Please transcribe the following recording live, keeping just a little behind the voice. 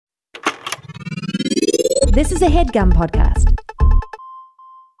This is a HeadGum podcast.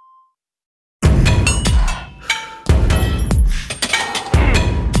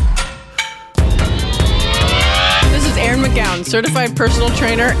 This is Aaron McGowan, certified personal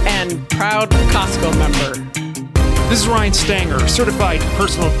trainer and proud Costco member. This is Ryan Stanger, certified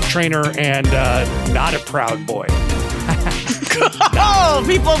personal trainer and not a proud boy. Oh,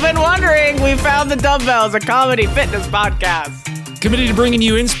 people have been wondering. We found the Dumbbells, a comedy fitness podcast. Committed to bringing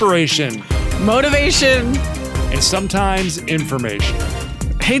you inspiration, motivation, and sometimes information.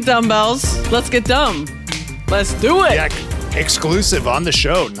 Hey, Dumbbells, let's get dumb. Let's do it. Yeah, exclusive on the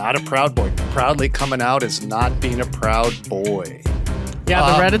show, not a proud boy. Proudly coming out as not being a proud boy.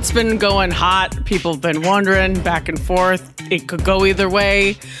 Yeah, the Reddit's been going hot. People have been wondering back and forth. It could go either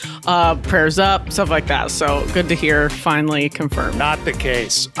way. Prayers up, stuff like that. So good to hear, finally confirmed. Not the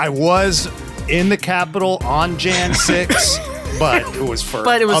case. I was in the Capitol on Jan 6, but it was for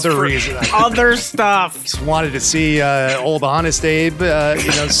other reasons. Other stuff. Just wanted to see old Honest Abe,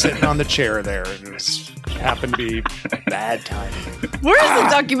 sitting on the chair there. It happened to be bad timing. Where's the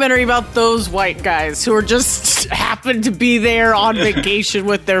documentary about those white guys who are just happened to be there on vacation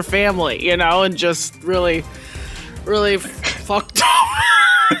with their family, and just really, really fucked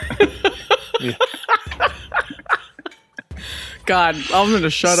up? Yeah. God, I'm going to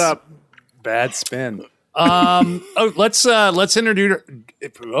shut up. Bad spin. Let's introduce.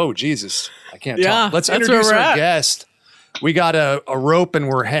 Oh, Jesus. I can't talk. Let's introduce our guest. We got a rope and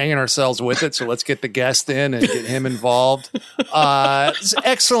we're hanging ourselves with it. So let's get the guest in and get him involved.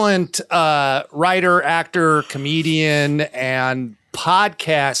 Excellent writer, actor, comedian, and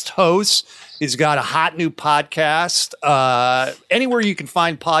podcast host. He's got a hot new podcast. Anywhere you can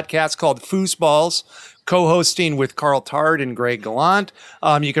find podcasts called Foosballs, co-hosting with Carl Tard and Greg Gallant.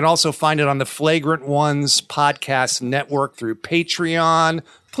 You can also find it on the Flagrant Ones podcast network through Patreon.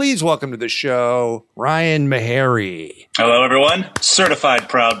 Please welcome to the show, Ryan Meharry. Hello, everyone. Certified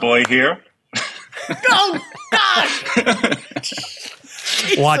proud boy here. Oh, God!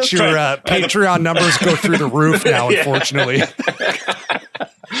 Watch your Patreon numbers go through the roof now, unfortunately.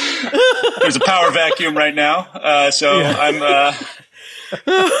 There's a power vacuum right now, I'm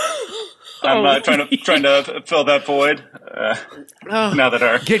trying to fill that void. Now that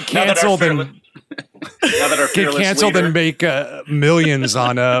our get canceled and make millions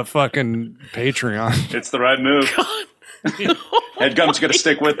on fucking Patreon. It's the right move. HeadGum's going to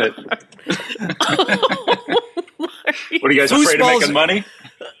stick with it. What are you guys afraid of making money?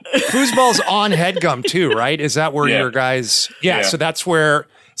 Foosball's on HeadGum too, right? Is that where your guys? Yeah, so that's where.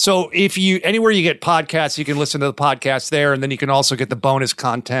 So if anywhere you get podcasts, you can listen to the podcast there, and then you can also get the bonus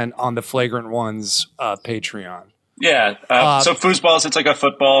content on the Flagrant Ones Patreon. Yeah. So Foosballs, it's like a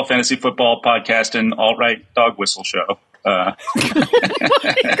fantasy football podcast and alt-right dog whistle show. Oh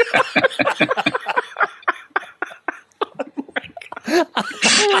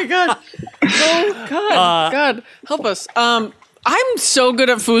my God. Oh God. God, help us. I'm so good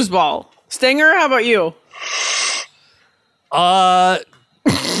at foosball. Stanger, how about you?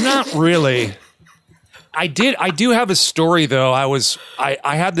 Not really. I do have a story though.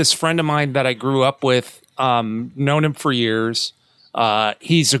 I had this friend of mine that I grew up with, known him for years.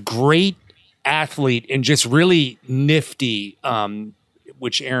 He's a great athlete and just really nifty,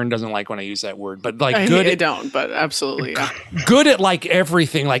 which Aaron doesn't like when I use that word, but like good. I don't, but absolutely. Yeah. Good at like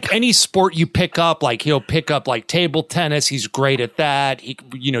everything, like any sport you pick up, like he'll pick up like table tennis. He's great at that.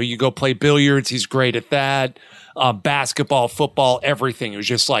 You go play billiards. He's great at that. Basketball, football, everything. It was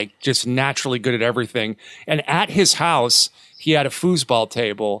just naturally good at everything. And at his house, he had a foosball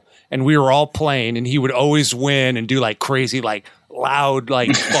table and we were all playing and he would always win and do like crazy, like loud,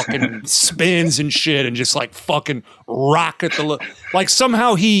 like fucking spins and shit and just like fucking rock at like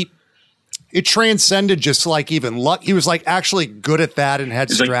somehow it transcended just like even luck. He was like actually good at that and had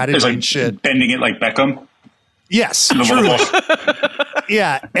strategy and shit. Bending it like Beckham. Yes, truly.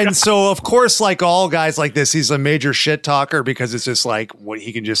 Yeah, and so of course, like all guys like this, he's a major shit talker because it's just like what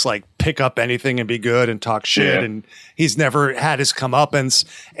he can just like pick up anything and be good and talk shit, and he's never had his comeuppance.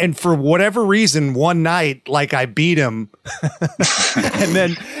 And for whatever reason, one night, like I beat him, and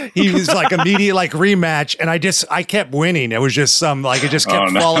then he was like immediate like rematch, and I kept winning. It was just it just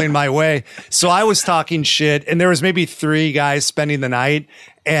kept falling my way. So I was talking shit, and there was maybe 3 guys spending the night.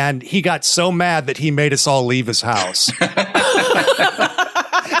 And he got so mad that he made us all leave his house.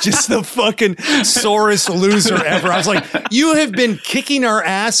 Just the fucking sorest loser ever. I was like, you have been kicking our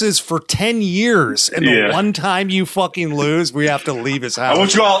asses for 10 years. And the one time you fucking lose, we have to leave his house. I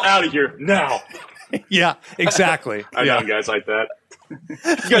want you all out of here now. Yeah, exactly. I know guys like that.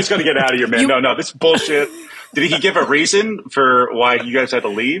 You guys got to get out of here, man. No, this is bullshit. Did he give a reason for why you guys had to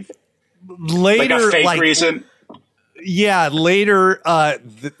leave? later, like a fake reason. Yeah, later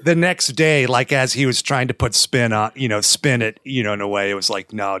the next day, like as he was trying to put spin it, in a way, it was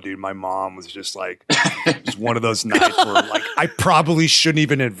like, no, dude, my mom was just like, it was one of those nights where like I probably shouldn't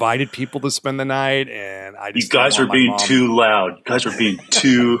even invited people to spend the night, and I just you guys were being too loud. You guys were being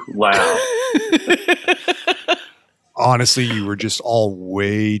too loud. Honestly, you were just all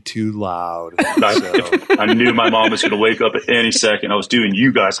way too loud. I knew my mom was going to wake up at any second. I was doing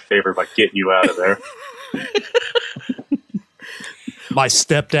you guys a favor by getting you out of there. My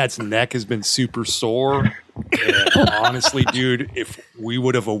stepdad's neck has been super sore. And honestly, dude, if we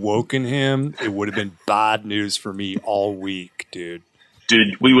would have awoken him, it would have been bad news for me all week, dude.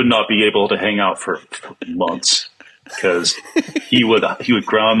 Dude, we would not be able to hang out for months because he would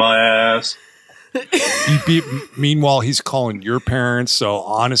ground my ass. Meanwhile, he's calling your parents. So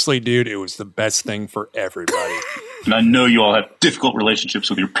honestly, dude, it was the best thing for everybody. And I know you all have difficult relationships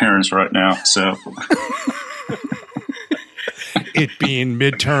with your parents right now. So it being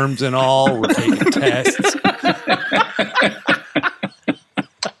midterms and all, we're taking tests.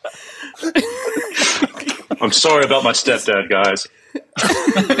 I'm sorry about my stepdad, guys.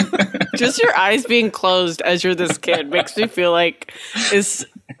 Just your eyes being closed as you're this kid makes me feel like this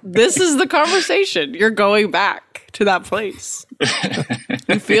is the conversation. You're going back to that place.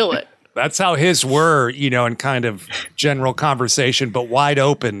 You feel it. That's how his were, in kind of general conversation, but wide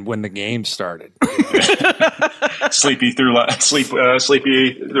open when the game started. Sleepy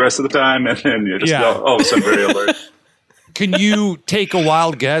the rest of the time, and then you just all of a sudden very alert. Can you take a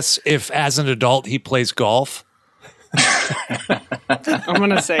wild guess if, as an adult, he plays golf? I'm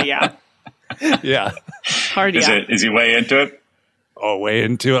gonna say yeah. Yeah. Hard yeah. Is he way into it? Oh, way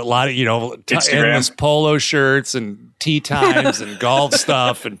into it. A lot of, endless polo shirts and tea times and golf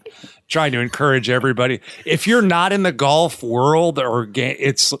stuff and trying to encourage everybody. If you're not in the golf world or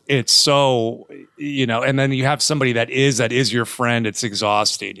it's so, and then you have somebody that is your friend, it's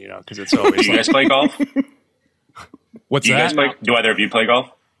exhausting, because it's always Do you guys play golf? What's do you that? Guys play, do either of you play golf?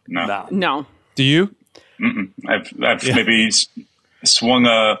 No. Do you? Mm-mm. I've maybe swung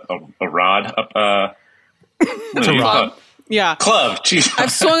a rod up It's a rod. Yeah. Club. Jeez.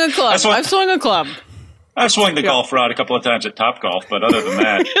 I've swung a club. I've swung the golf rod a couple of times at Topgolf, but other than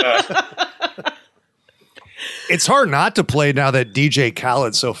that. It's hard not to play now that DJ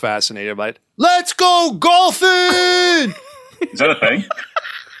Khaled's so fascinated by it. Let's go golfing! Is that a thing?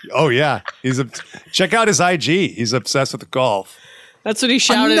 Oh, yeah. Check out his IG. He's obsessed with golf. That's what he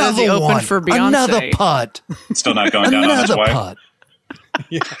shouted as he opened for Beyonce. Another putt. Still not going down on his wife. Putt.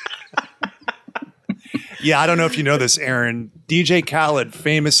 Yeah. Yeah, I don't know if you know this, Aaron. DJ Khaled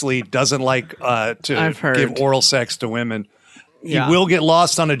famously doesn't like to give oral sex to women. He will get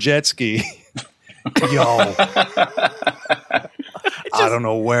lost on a jet ski. Yo. I don't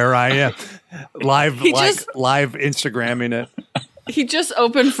know where I am. Live Instagramming it. He just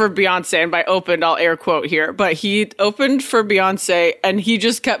opened for Beyonce, and by opened, I'll air quote here, but he opened for Beyonce, and he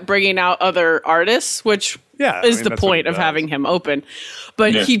just kept bringing out other artists, which is the point of having him open.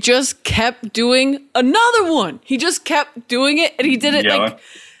 But he just kept doing another one. He just kept doing it, and he did it like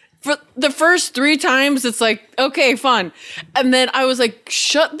for the first 3 times. It's like, okay, fun. And then I was like,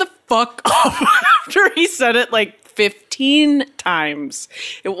 shut the fuck up after he said it like 15 times.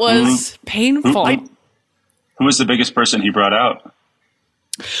 It was painful. Who was the biggest person he brought out?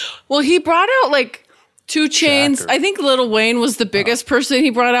 Well, he brought out like 2 Chainz. I think Lil Wayne was the biggest person he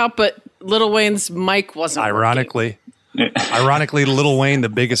brought out, but Lil Wayne's mic wasn't Ironically, Lil Wayne, the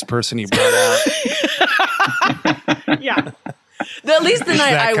biggest person he brought out. Yeah. At least the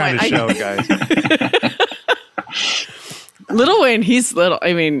night I went. Show, guys. Lil Wayne, he's little.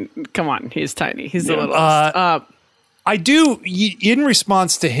 I mean, come on. He's tiny. He's the littlest. I do, in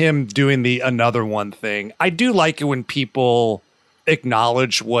response to him doing the another one thing, I do like it when people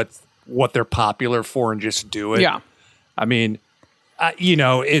acknowledge what they're popular for and just do it. Yeah. I mean,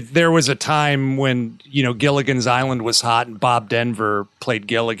 there was a time when, Gilligan's Island was hot and Bob Denver played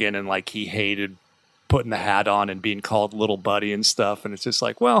Gilligan and like he hated putting the hat on and being called Little Buddy and stuff. And it's just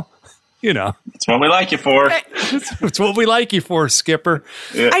like, well, It's what we like you for. It's what we like you for, Skipper.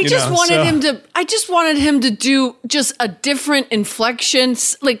 Yeah. I just wanted him to do just a different inflection,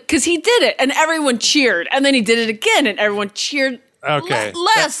 like, because he did it and everyone cheered, and then he did it again and everyone cheered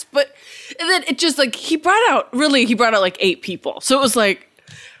less. But and then it just like he brought out like 8 people, so it was like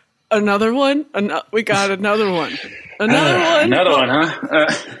another one. We got another one. Another one, huh?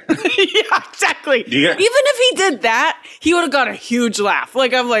 Yeah, exactly. Even if he did that, he would have got a huge laugh.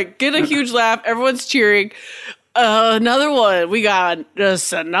 Like, I'm like, get a huge laugh. Everyone's cheering. Another one. We got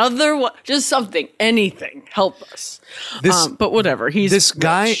just another one. Just something. Anything. Help us. But whatever. He's this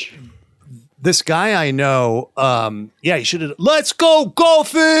guy. rich. this guy I know, he should have, let's go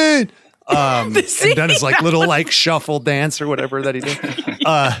golfing. And done his like little like shuffle dance or whatever that he did.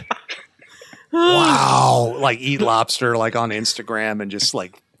 Wow. Like eat lobster like on Instagram and just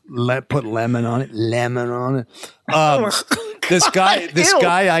like put lemon on it. This guy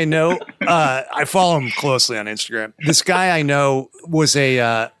I know, I follow him closely on Instagram. This guy I know was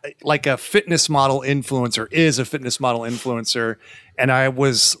like a fitness model influencer, is a fitness model influencer. And I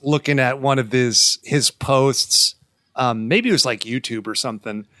was looking at one of his posts. Maybe it was like YouTube or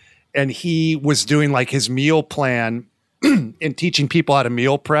something. And he was doing like his meal plan and teaching people how to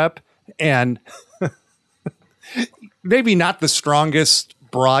meal prep. And maybe not the strongest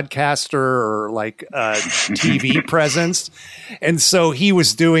broadcaster or like TV presence. And so he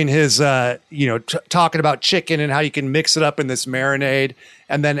was doing his, talking about chicken and how you can mix it up in this marinade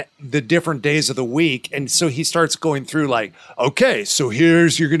and then the different days of the week. And so he starts going through like, okay, so you're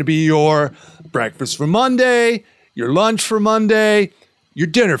going to be your breakfast for Monday, your lunch for Monday, your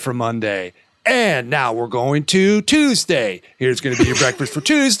dinner for Monday. And now we're going to Tuesday. Here's going to be your breakfast for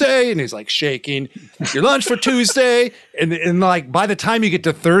Tuesday. And he's like shaking your lunch for Tuesday. And like by the time you get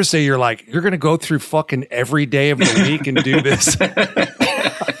to Thursday, you're like, you're going to go through fucking every day of the week and do this.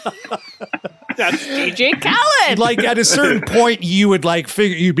 That's DJ Khaled. Like at a certain point, you would like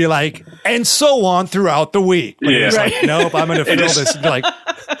figure, you'd be like, and so on throughout the week. But he's like, nope, I'm going to fill this. Like,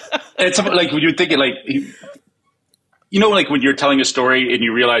 it's like when you're thinking like, like when you're telling a story and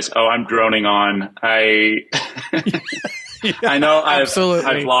you realize, oh, I'm droning on. I know I've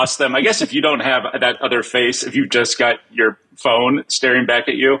lost them. I guess if you don't have that other face, if you've just got your phone staring back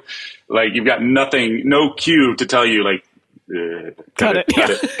at you, like you've got nothing, no cue to tell you like, cut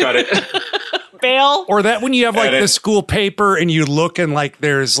it. Bail. Or that when you have like the school paper and you look and like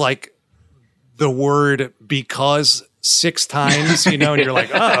there's like the word because 6 times, and you're like,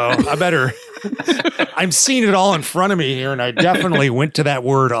 uh-oh, I'm seeing it all in front of me here, and I definitely went to that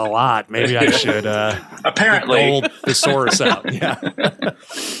word a lot. Maybe I should apparently pull the thesaurus out. Yeah.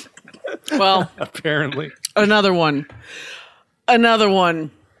 Well, apparently. Another one.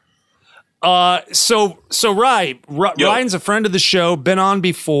 So Ryan's a friend of the show, been on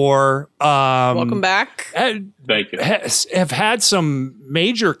before. Welcome back. Thank you. Have had some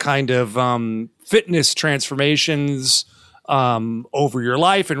major kind of fitness transformations over your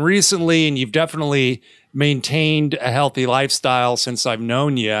life and recently, and you've definitely maintained a healthy lifestyle since I've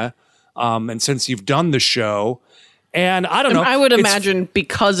known you, and since you've done the show. And I don't know. I would imagine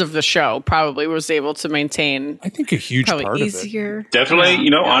because of the show, probably was able to maintain. I think a huge part easier. of it.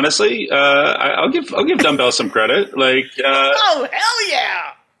 Definitely, honestly, I'll give Dumbbell some credit. Like, oh hell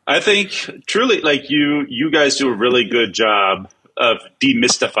yeah! I think truly, like you guys do a really good job of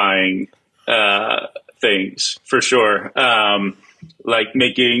demystifying things for sure. Like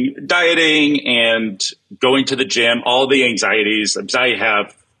making dieting and going to the gym, all the anxieties. I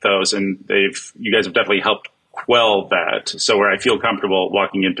have those, and you guys have definitely helped quell that. So where I feel comfortable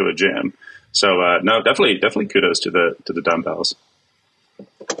walking into a gym. So no, definitely kudos to the Dumbbells.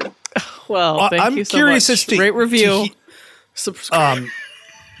 Well, thank you so curious much. As to great review. Subscribe.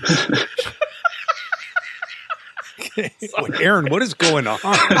 Aaron, what is going on?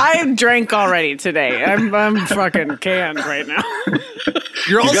 I drank already today. I'm fucking canned right now.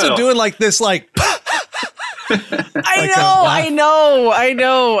 You're also doing like this, like. I know.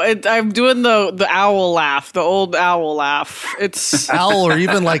 I'm doing the owl laugh, the old owl laugh. It's owl, or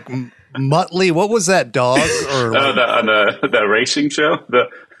even like Muttley. What was that dog? Or on the racing show. I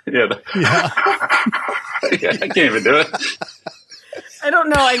can't even do it. I don't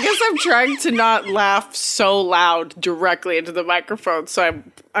know. I guess I'm trying to not laugh so loud directly into the microphone, so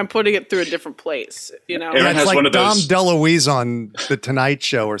I'm putting it through a different place. Aaron it's has like one of those. Dom DeLuise on the Tonight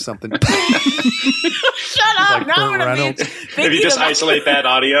Show or something. Shut up! Like now I'm gonna be if you just isolate that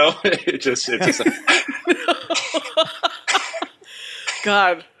audio, it just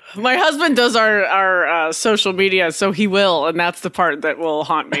God. My husband does our social media, so he will, and that's the part that will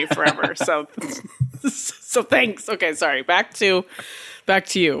haunt me forever. So thanks. Okay, sorry. Back to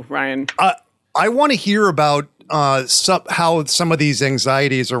you, Ryan. I want to hear about how some of these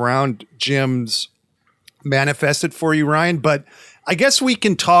anxieties around gyms manifested for you, Ryan. But I guess we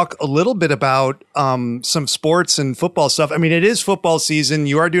can talk a little bit about some sports and football stuff. I mean, it is football season.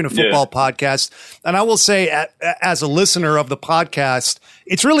 You are doing a football podcast. And I will say, as a listener of the podcast,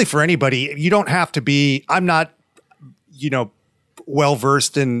 it's really for anybody. You don't have to be – I'm not,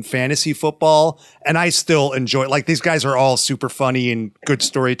 well-versed in fantasy football, and I still enjoy it. Like, these guys are all super funny and good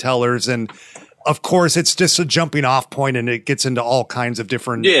storytellers, and of course it's just a jumping off point, and it gets into all kinds of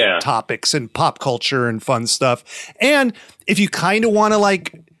different topics and pop culture and fun stuff. And if you kind of want to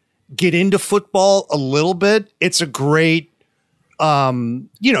like get into football a little bit, it's a great,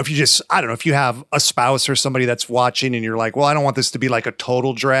 if you just, I don't know, if you have a spouse or somebody that's watching and you're like, well, I don't want this to be like a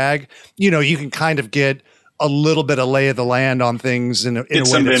total drag, you can kind of get a little bit of lay of the land on things in a way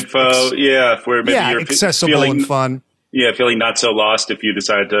some that's info. Where maybe you're accessible and fun. Yeah. Feeling not so lost if you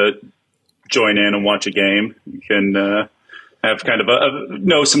decide to join in and watch a game. You can, have kind of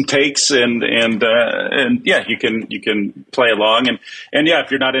know some takes and you can play along and if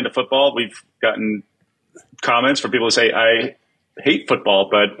you're not into football, we've gotten comments from people who say I hate football,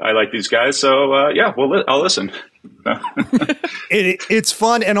 but I like these guys, so I'll listen. It's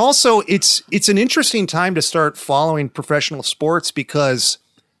fun, and also it's an interesting time to start following professional sports because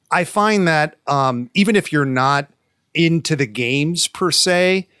I find that even if you're not into the games per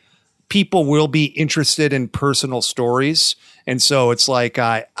se, people will be interested in personal stories. And so it's like,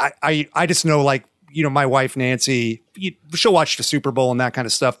 I just know, like, my wife, Nancy, she'll watch the Super Bowl and that kind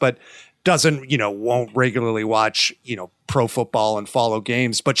of stuff, but won't regularly watch, pro football and follow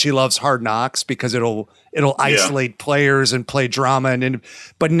games, but she loves Hard Knocks because it'll isolate players and play drama.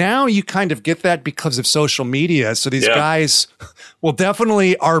 But now you kind of get that because of social media. So these guys will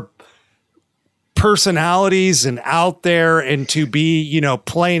definitely are personalities and out there, and to be,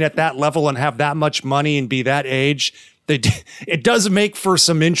 playing at that level and have that much money and be that age, it does make for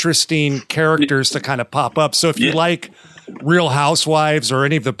some interesting characters to kind of pop up. So if you like Real Housewives or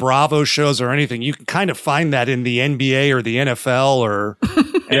any of the Bravo shows or anything, you can kind of find that in the NBA or the NFL or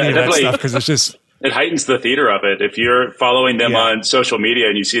any of that stuff, because it's just, it heightens the theater of it. If you're following them on social media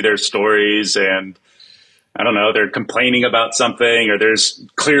and you see their stories and I don't know, they're complaining about something, or there's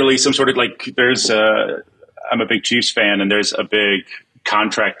clearly some sort of I'm a big Chiefs fan, and there's a big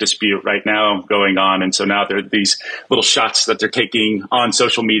contract dispute right now going on. And so now there are these little shots that they're taking on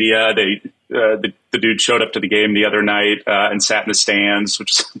social media. The dude showed up to the game the other night and sat in the stands,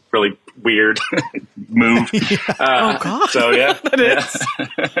 which is really weird move. Oh God. So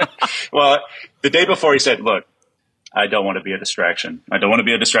well, the day before he said, look, I don't want to be a distraction. I don't want to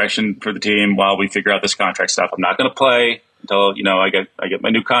be a distraction for the team while we figure out this contract stuff. I'm not going to play until, I get my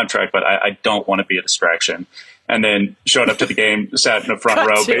new contract, but I don't want to be a distraction. And then showed up to the game, sat in the front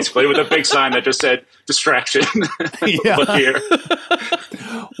row, basically, with a big sign that just said "distraction." Look here.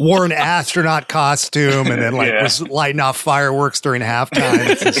 Wore an astronaut costume, and then was lighting off fireworks during halftime.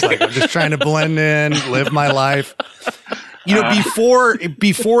 It's just like, I'm just trying to blend in, live my life. Before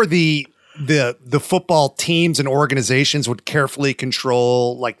the football teams and organizations would carefully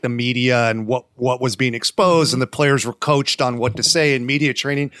control like the media and what was being exposed, and the players were coached on what to say in media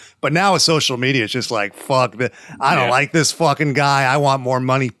training. But now with social media, it's just like, fuck, I don't like this fucking guy. I want more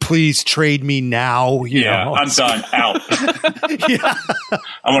money. Please trade me now. You know? I'm done. Out.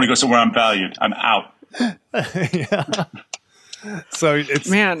 I want to go somewhere I'm valued. I'm out. So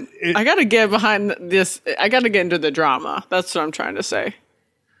it's I got to get behind this. I got to get into the drama. That's what I'm trying to say.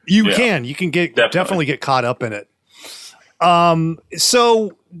 You can definitely get caught up in it.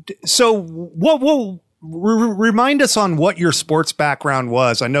 So what will remind us on what your sports background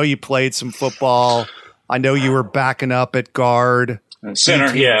was? I know you played some football. I know you were backing up at guard,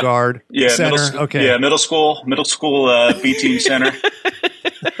 center, guard, center. Middle school, B team center.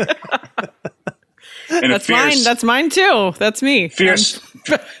 That's mine. That's mine too. That's me. Fierce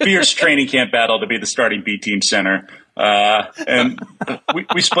training camp battle to be the starting B team center. And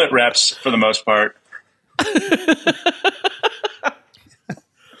we split reps for the most part.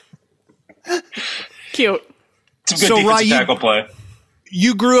 Cute. Some good defensive tackle play.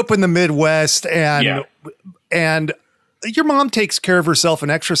 You grew up in the Midwest, and your mom takes care of herself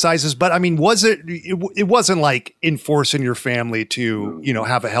and exercises. But I mean, it wasn't like enforcing your family to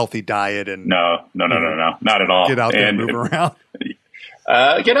have a healthy diet and no, not at all. Get out there and move around.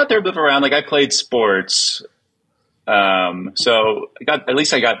 Get out there, move around. Like, I played sports. So I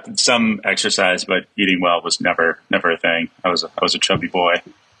got some exercise, but eating well was never a thing. I was a chubby boy.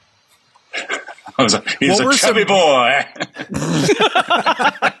 He was a chubby boy.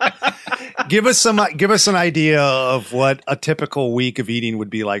 Give us an idea of what a typical week of eating would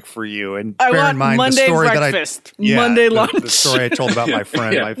be like for you. And bear in mind Monday the story breakfast, Monday lunch. The story I told about my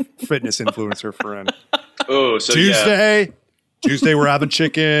friend, my fitness influencer friend. Oh, so Tuesday we're having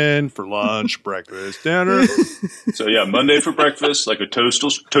chicken for lunch, breakfast, dinner. So Monday for breakfast, like a toaster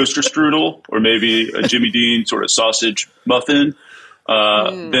strudel, or maybe a Jimmy Dean sort of sausage muffin.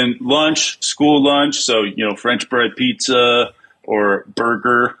 Then lunch, school lunch. So, French bread pizza or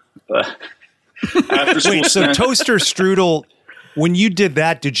burger. After school. Wait, so toaster strudel, when you did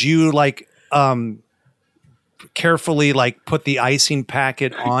that, did you carefully put the icing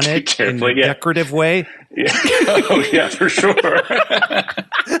packet on it in a decorative way? Yeah. Oh yeah, for sure.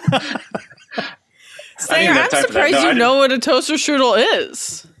 time for that. surprised No, I you didn't- know what a toaster strudel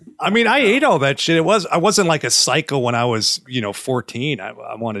is. I mean, I ate all that shit. I wasn't like a psycho when I was, 14.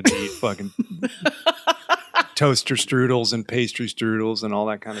 I wanted to eat fucking toaster strudels and pastry strudels and all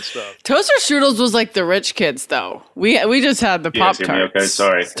that kind of stuff. Toaster strudels was like the rich kids, though. We just had the Yeah, Pop Jimmy, Tarts. okay,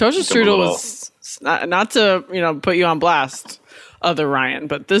 sorry. Toaster Become a strudel little- was not to put you on blast, other Ryan,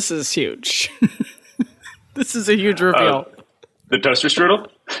 but this is huge. This is a huge reveal. The toaster strudel?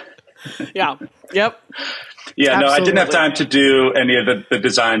 Yeah. Yep. Yeah, no, I didn't have Absolutely. time to do any of the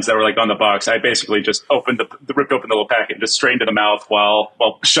designs that were like on the box. I basically just ripped open the little packet and just straight into the mouth while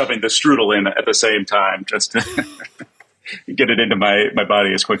shoving the strudel in at the same time, just to get it into my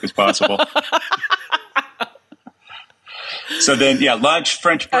body as quick as possible. So then, lunch,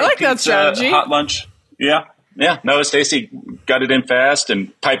 French bread, I like that pizza, strategy. hot lunch. Yeah. No, Stacy got it in fast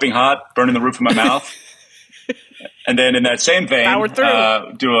and piping hot, burning the roof of my mouth. And then in that same vein, Power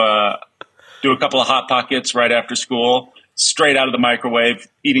through. do a couple of Hot Pockets right after school, straight out of the microwave,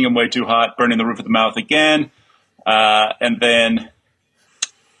 eating them way too hot, burning the roof of the mouth again. And then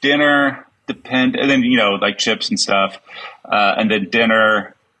dinner, and then, like chips and stuff. And then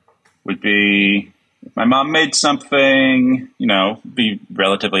dinner would be, if my mom made something, be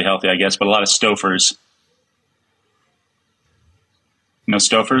relatively healthy, I guess, but a lot of Stouffer's. No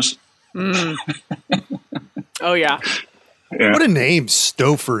Stouffer's? Oh, yeah. Yeah. What a name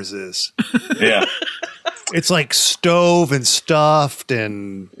Stouffer's is. Yeah. It's like stove and stuffed,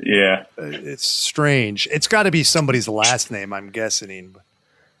 and Yeah. it's strange. It's got to be somebody's last name, I'm guessing.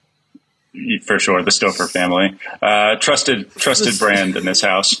 For sure, the Stouffer family. Trusted brand in this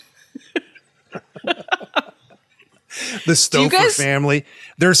house. The Stouffer guys- family,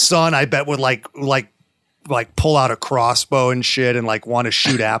 their son, I bet, would like pull out a crossbow and shit and like want to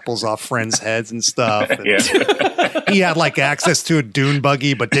shoot apples off friends' heads and stuff. And Yeah. he had like access to a dune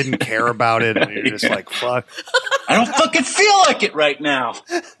buggy, but didn't care about it. And you're just like, fuck. I don't fucking feel like it right now.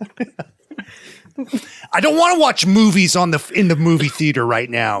 I don't want to watch movies in the movie theater right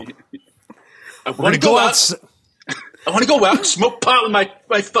now. I We're want gonna to go out. out. I want to go out and smoke pot with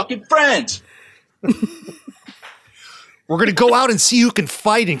my fucking friends. We're gonna go out and see who can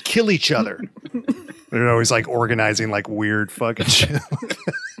fight and kill each other. They're always like organizing like weird fucking shit.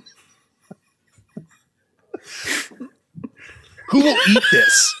 Who will eat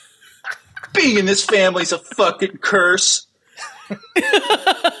this? Being in this family's a fucking curse.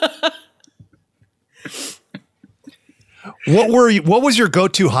 What was your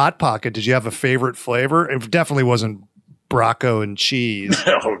go-to Hot Pocket? Did you have a favorite flavor? It definitely wasn't Bracco and cheese.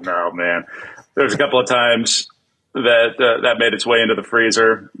 Oh no, man! There's a couple of times that made its way into the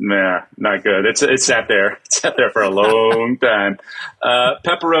freezer. Nah, not good. It sat there. It sat there for a long time.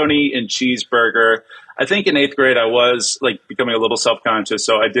 Pepperoni and cheeseburger. I think in 8th grade I was like becoming a little self-conscious,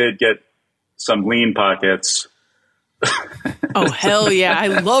 so I did get some Lean Pockets. Oh, hell yeah. I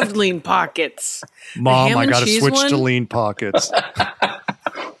loved Lean Pockets. Mom, ham I and got to cheese switch to one? Lean Pockets.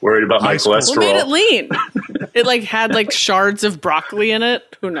 Worried about my High school. cholesterol. What made it lean? It like had like shards of broccoli in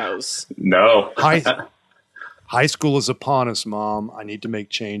it. Who knows? No. High school is upon us, Mom. I need to make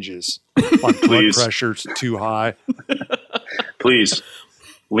changes. My blood Please. pressure's too high. Please,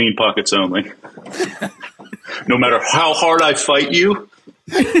 Lean Pockets only. No matter how hard I fight you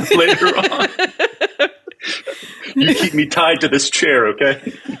later on, you keep me tied to this chair,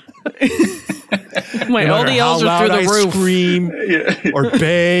 okay? My No matter how LDLs are loud through the I roof. scream or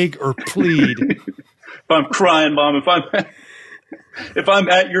beg or plead. If I'm crying, Mom, if I'm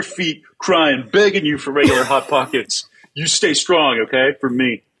at your feet crying, begging you for regular Hot Pockets, you stay strong, okay? For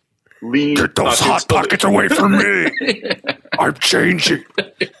me. Lean Get those Hot Pockets away from me. I'm changing.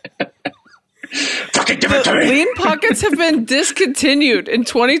 Fucking give it to me. Lean Pockets have been discontinued. In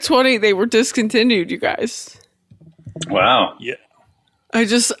 2020, they were discontinued, you guys. Wow. Yeah. I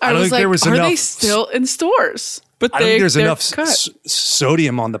don't was think like, there was are they enough still in stores? But I don't think there's they're enough cut.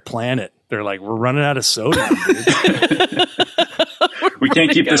 sodium on the planet. They're like, we're running out of sodium, dude. We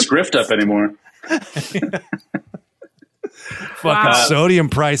can't keep this grift up anymore. Fucking sodium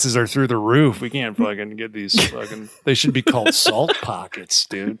prices are through the roof. We can't fucking get these fucking. They should be called salt pockets,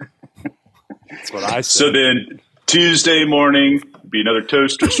 dude. That's what I said. So then Tuesday morning, be another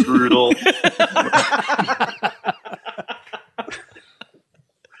toaster strudel.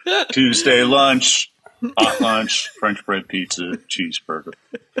 Tuesday lunch, hot lunch, French bread pizza, cheeseburger.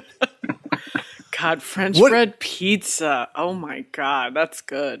 God, French What- bread pizza. Oh my God, that's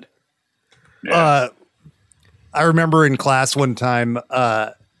good. I remember in class one time,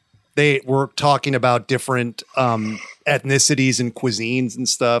 they were talking about different ethnicities and cuisines and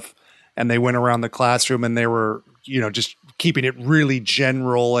stuff, and they went around the classroom and they were just keeping it really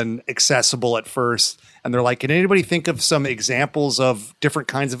general and accessible at first. And they're like, can anybody think of some examples of different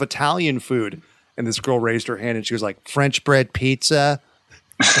kinds of Italian food? And this girl raised her hand and she was like, French bread pizza.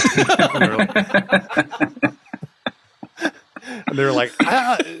 And they're like,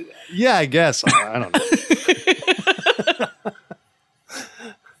 yeah, I guess. I don't know.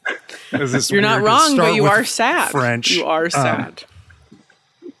 You're not wrong, but you are sad. French. You are sad.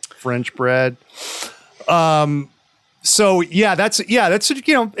 French bread. So that's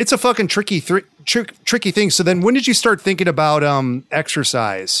it's a fucking tricky thing. So then when did you start thinking about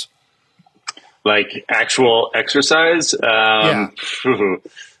exercise? Like actual exercise?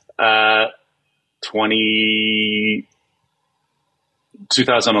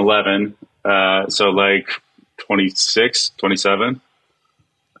 2011. So like 26, 27.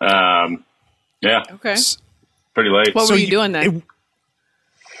 Yeah. Okay. Pretty late. What were you doing then?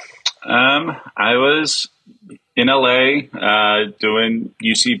 I was in LA, doing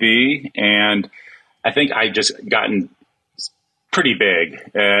UCB, and I think I just gotten pretty big.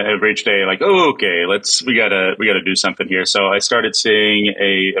 I reached like, oh, okay, we gotta do something here. So I started seeing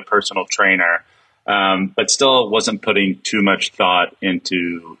a personal trainer, but still wasn't putting too much thought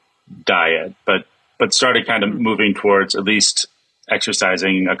into diet, but started kind of moving towards at least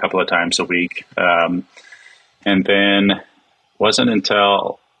exercising a couple of times a week. And then wasn't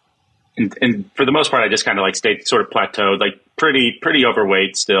until, and for the most part, I just kind of like stayed sort of plateaued, like pretty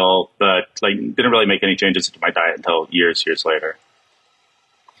overweight still, but like didn't really make any changes to my diet until years later.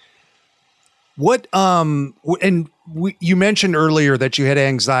 What, you mentioned earlier that you had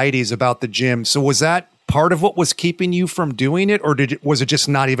anxieties about the gym. So was that part of what was keeping you from doing it, or was it just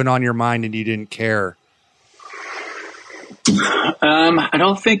not even on your mind and you didn't care? I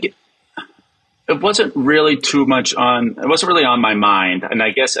don't think it wasn't really too much on. It wasn't really on my mind, and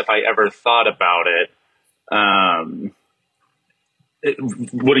I guess if I ever thought about it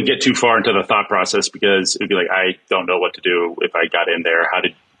wouldn't get too far into the thought process because it'd be like I don't know what to do if I got in there, how to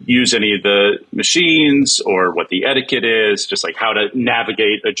use any of the machines or what the etiquette is, just like how to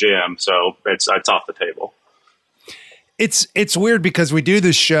navigate a gym. So it's off the table. It's weird because we do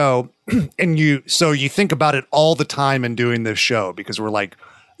this show and you think about it all the time in doing this show because we're like,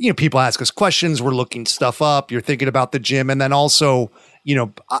 people ask us questions, we're looking stuff up, you're thinking about the gym. And then also,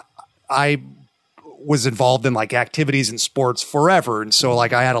 I was involved in like activities in sports forever. And so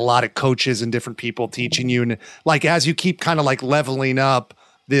like I had a lot of coaches and different people teaching you. And like, as you keep kind of like leveling up,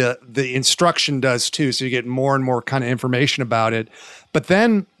 the instruction does too. So you get more and more kind of information about it. But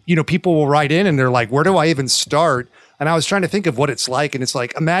then, people will write in and they're like, where do I even start? And I was trying to think of what it's like. And it's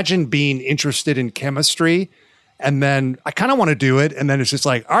like, imagine being interested in chemistry. And then I kind of want to do it. And then it's just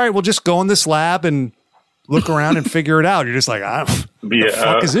like, all right, we'll just go in this lab and look around and figure it out. You're just like, the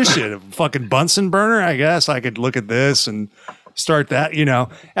fuck is this shit? A fucking Bunsen burner? I guess I could look at this and start that,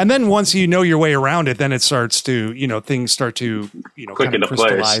 And then once you know your way around it, then it starts to, things start to, click kind of into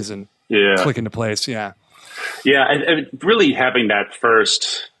crystallize place. And click into place. Yeah. Yeah. I really having that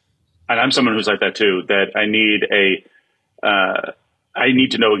first, and I'm someone who's like that too, that I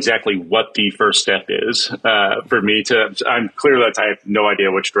need to know exactly what the first step is for me to. I'm clear that I have no idea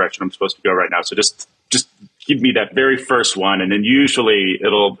which direction I'm supposed to go right now. So just give me that very first one, and then usually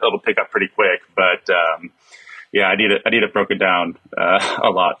it'll pick up pretty quick. But yeah, I need it broken down a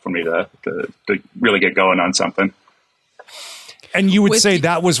lot for me to really get going on something. And you would say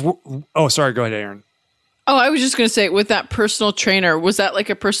that was. Oh, sorry. Go ahead, Aaron. Oh, I was just going to say, with that personal trainer, was that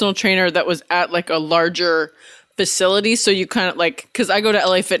like a personal trainer that was at like a larger facility? So you kind of like, because I go to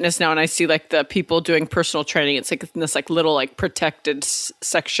LA Fitness now and I see like the people doing personal training. It's like in this like little like protected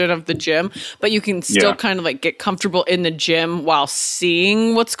section of the gym, but you can still kind of like get comfortable in the gym while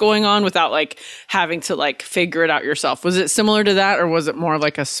seeing what's going on without like having to like figure it out yourself. Was it similar to that, or was it more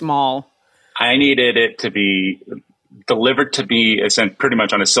like a small? I needed it to be delivered to me pretty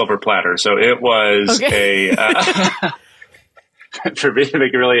much on a silver platter. So it was for me to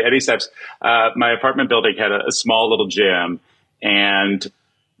make really any steps. My apartment building had a small little gym, and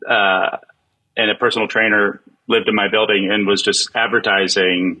a personal trainer lived in my building and was just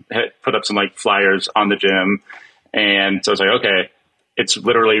advertising, put up some like flyers on the gym. And so I was like, okay, it's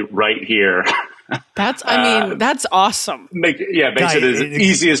literally right here. That's awesome. Makes it as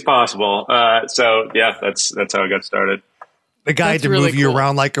easy as possible. So yeah, that's how I got started. The guy had to really move you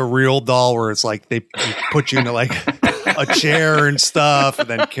around like a real doll, where it's like they put you into like a chair and stuff, and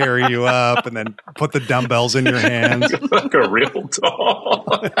then carry you up, and then put the dumbbells in your hands like a real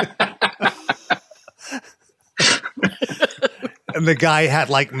doll. And the guy had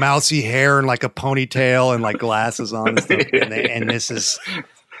like mousy hair and like a ponytail and like glasses on and stuff. And this is,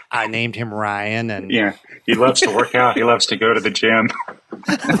 I named him Ryan. And yeah, He loves to work out. He loves to go to the gym.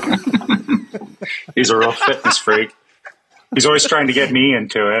 He's a real fitness freak. He's always trying to get me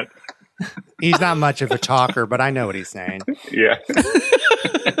into it. He's not much of a talker, but I know what he's saying. Yeah.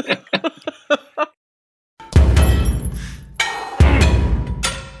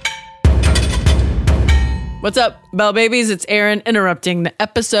 What's up, Bell Babies? It's Aaron interrupting the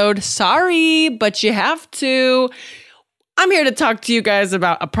episode. Sorry, but you have to. I'm here to talk to you guys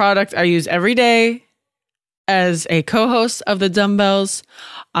about a product I use every day as a co-host of the Dumbbells.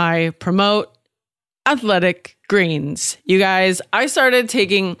 I promote Athletic Greens. You guys, I started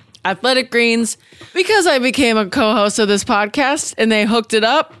taking Athletic Greens because I became a co-host of this podcast and they hooked it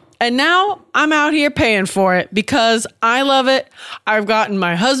up. And now I'm out here paying for it because I love it. I've gotten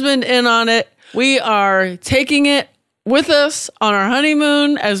my husband in on it. We are taking it with us on our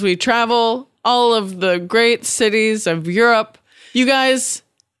honeymoon as we travel all of the great cities of Europe. You guys,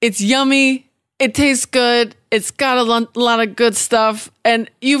 it's yummy. It tastes good. It's got a lot of good stuff.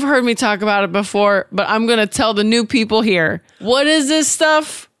 And you've heard me talk about it before, but I'm going to tell the new people here. What is this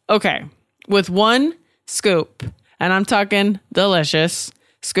stuff? Okay, with one scoop, and I'm talking delicious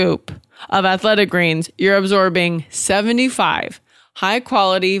scoop of Athletic Greens, you're absorbing 75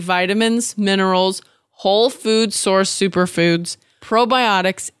 high-quality vitamins, minerals, whole food source superfoods,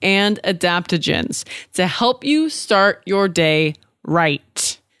 probiotics, and adaptogens to help you start your day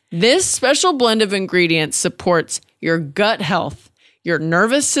right. This special blend of ingredients supports your gut health, your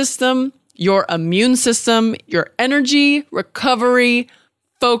nervous system, your immune system, your energy, recovery,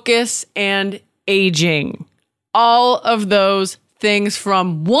 focus, and aging. All of those things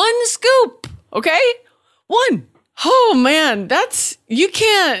from one scoop, okay? One. Oh man, I'm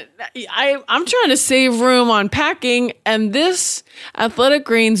trying to save room on packing, and this Athletic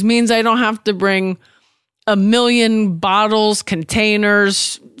Greens means I don't have to bring a million bottles,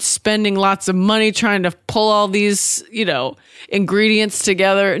 containers, spending lots of money trying to pull all these, ingredients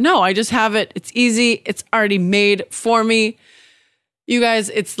together. No, I just have it. It's easy. It's already made for me. You guys,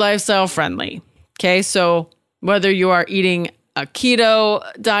 it's lifestyle friendly. Okay, so whether you are eating a keto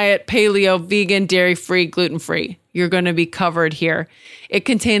diet, paleo, vegan, dairy-free, gluten-free, you're going to be covered here. It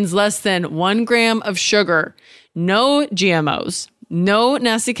contains less than 1 gram of sugar, no GMOs, no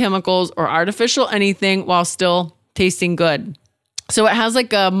nasty chemicals or artificial anything while still tasting good. So it has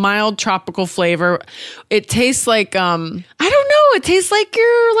like a mild tropical flavor. It tastes like, I don't know. It tastes like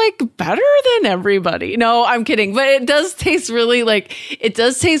you're like better than everybody. No, I'm kidding. But it does taste really it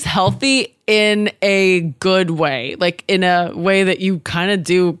does taste healthy in a good way. Like in a way that you kind of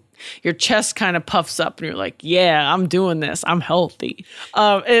do. Your chest kind of puffs up and you're like, yeah, I'm doing this. I'm healthy.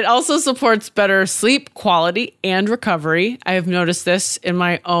 It also supports better sleep quality and recovery. I have noticed this in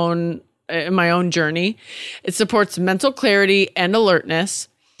my own journey. It supports mental clarity and alertness.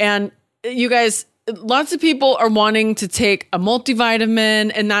 And you guys, lots of people are wanting to take a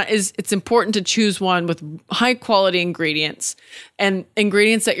multivitamin, and it's important to choose one with high quality ingredients and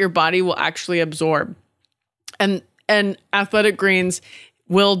ingredients that your body will actually absorb. And Athletic Greens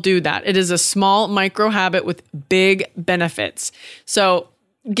will do that. It is a small micro habit with big benefits. So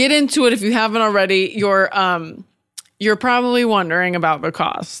get into it if you haven't already. You're probably wondering about the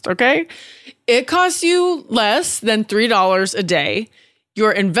cost, okay? It costs you less than $3 a day.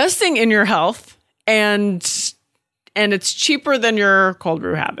 You're investing in your health, and it's cheaper than your cold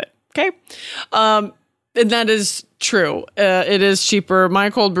brew habit, okay? And that is true. It is cheaper. My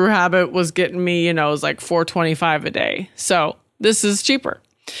cold brew habit was getting me, it was like $4.25 a day. So this is cheaper.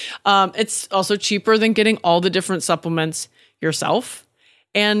 It's also cheaper than getting all the different supplements yourself.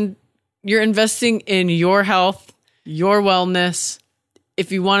 And you're investing in your health, your wellness.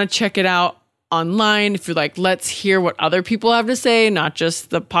 If you want to check it out online, if you're like, let's hear what other people have to say, not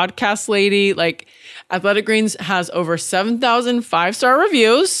just the podcast lady, like Athletic Greens has over 7,000 5-star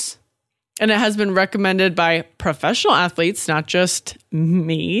reviews, and it has been recommended by professional athletes, not just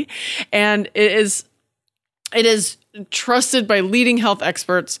me. And it is trusted by leading health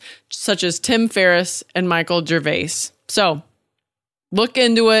experts such as Tim Ferriss and Michael Gervais. So look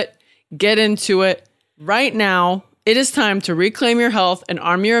into it, get into it right now. It is time to reclaim your health and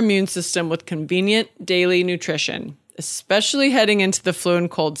arm your immune system with convenient daily nutrition, especially heading into the flu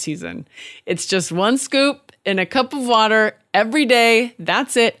and cold season. It's just one scoop in a cup of water every day.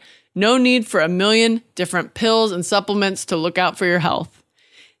 That's it. No need for a million different pills and supplements to look out for your health.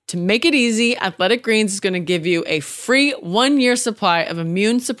 To make it easy, Athletic Greens is going to give you a free 1-year supply of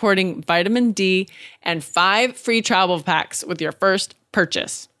immune-supporting vitamin D and 5 free travel packs with your first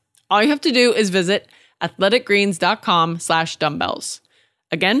purchase. All you have to do is visit athleticgreens.com/dumbbells.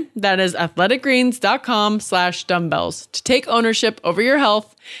 Again, that is athleticgreens.com/dumbbells to take ownership over your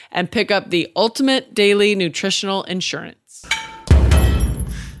health and pick up the ultimate daily nutritional insurance.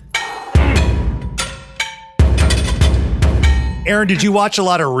 Aaron, did you watch a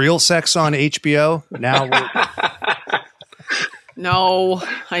lot of Real Sex on HBO? No,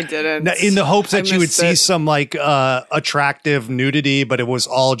 I didn't. In the hopes that you would see it. some like attractive nudity, but it was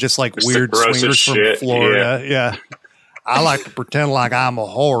all just like Just weird the grossest swingers from shit, Florida. Yeah. I like to pretend like I'm a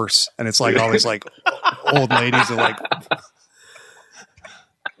horse, and it's like all these like old ladies are like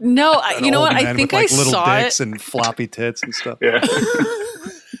No, you know old what? I men think with, like, I little saw dicks it. and floppy tits and stuff. Yeah.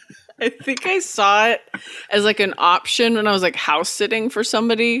 I think I saw it as like an option when I was like house sitting for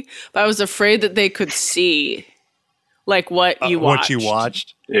somebody, but I was afraid that they could see like what you watched. What you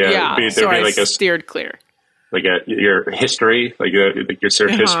watched? Yeah, There'd so be I like a steered clear. like your history, like your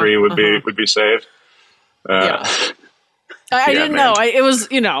search history would be saved. Yeah. I didn't man. know. It was,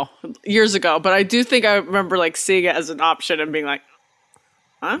 years ago, but I do think I remember like seeing it as an option and being like,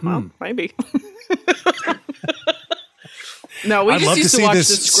 well, maybe. No, we I'd just love to used to see watch this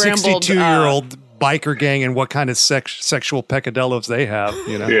the scrambled 62-year-old biker gang and what kind of sexual peccadillos they have.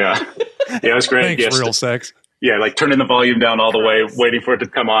 Yeah, it was great. Thanks, Yes. Real Sex. Yeah, like turning the volume down all the way, waiting for it to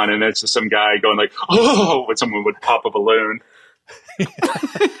come on, and it's just some guy going like, "Oh!" when someone would pop a balloon.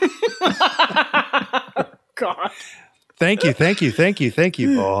 God. Thank you.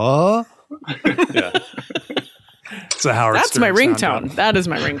 Oh, yeah. It's a Howard. That's Stern my sound ringtone. drop. That is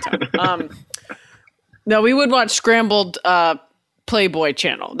my ringtone. No, we would watch scrambled Playboy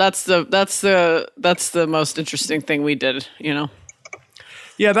channel. That's the most interesting thing we did.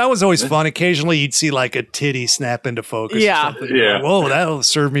 Yeah, that was always fun. Occasionally, you'd see like a titty snap into focus. Yeah. Or something. Yeah. Like, whoa, that'll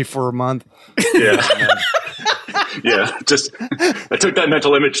serve me for a month. Yeah, yeah. Just I took that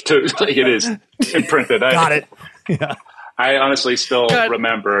mental image to like it is imprinted. Got it. Yeah. I honestly still Good.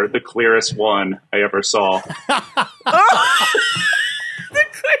 remember the clearest one I ever saw. That's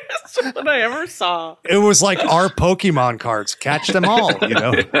what I ever saw. It was like our Pokemon cards. Catch them all.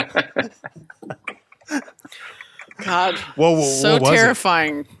 God. Whoa, So what was it?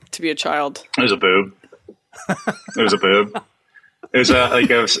 terrifying to be a child. It was a boob. It was a boob. It was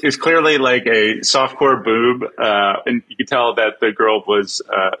it was clearly like a softcore boob, and you could tell that the girl was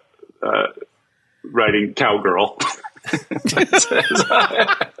writing cowgirl. I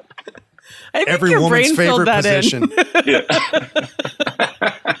think Every your woman's brain filled favorite that position.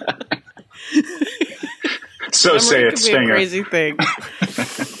 So say it, Memory could be a Stinger. crazy thing.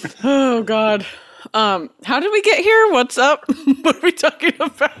 Oh God. How did we get here? What's up? What are we talking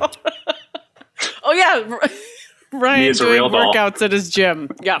about? Oh yeah, Ryan is a doing real doll. workouts at his gym.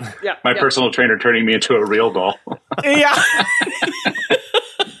 Yeah. My personal trainer turning me into a real doll. Yeah.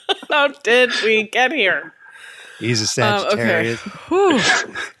 How did we get here? He's a Sagittarius. Whew.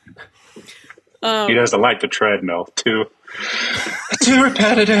 He doesn't like the treadmill. Too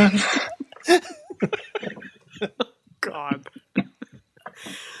repetitive. God.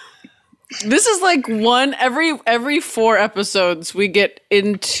 This is like every 4 episodes we get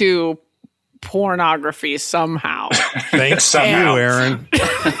into pornography somehow. Thanks to Somehow. you, Aaron.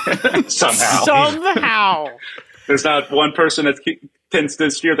 Somehow. There's not one person that tends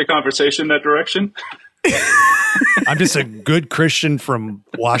to steer the conversation that direction. I'm just a good Christian from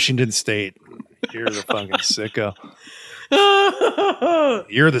Washington State. You're the fucking sicko.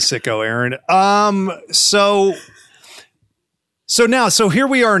 You're the sicko, Aaron. So here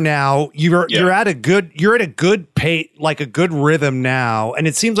we are now. You're at a good pace, like a good rhythm now, and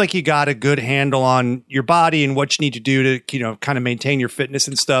it seems like you got a good handle on your body and what you need to do to kind of maintain your fitness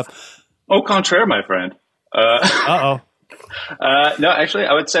and stuff. Au contraire, my friend. No, actually,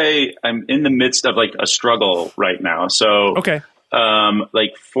 I would say I'm in the midst of like a struggle right now. So, Okay.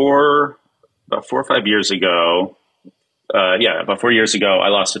 about 4 or 5 years ago, about 4 years ago, I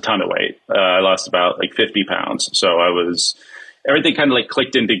lost a ton of weight. I lost about like 50 pounds. So everything kind of like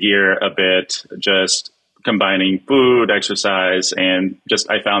clicked into gear a bit, just combining food, exercise, and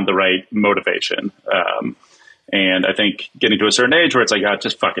I found the right motivation. And I think getting to a certain age where it's like,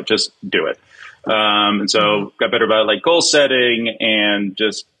 just fuck it, just do it. And so got better about like goal setting and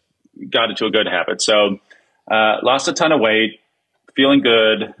just got into a good habit. So, lost a ton of weight, feeling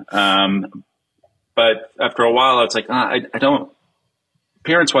good. But after a while, it's like, I don't,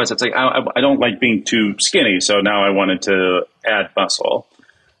 appearance wise, it's like, I don't like being too skinny. So now I wanted to add muscle.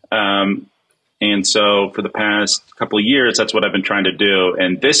 And so for the past couple of years, that's what I've been trying to do.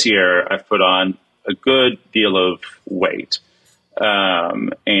 And this year I've put on a good deal of weight.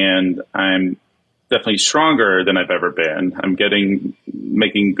 And I'm definitely stronger than I've ever been. I'm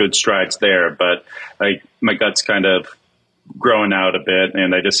making good strides there, but like my gut's kind of growing out a bit,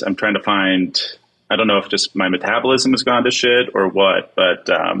 and I'm trying to find. I don't know if just my metabolism has gone to shit or what, but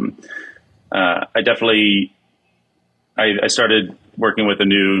I definitely I started working with a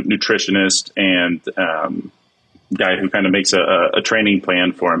new nutritionist and guy who kind of makes a training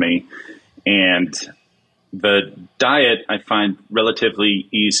plan for me, and the diet I find relatively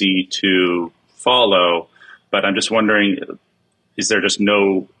easy to follow, but I'm just wondering, is there just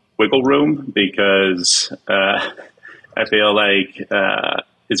no wiggle room? Because I feel like,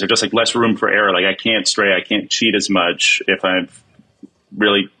 is there just like less room for error? Like I can't stray, I can't cheat as much if I'm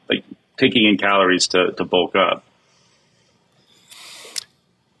really like taking in calories to bulk up.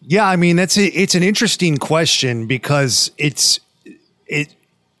 Yeah, I mean it's an interesting question because it's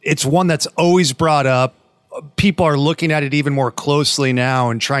one that's always brought up. People are looking at it even more closely now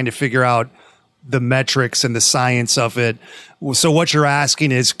and trying to figure out the metrics and the science of it. So what you're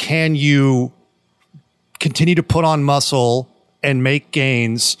asking is, can you continue to put on muscle and make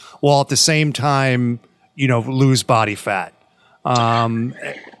gains while at the same time, lose body fat? Yeah,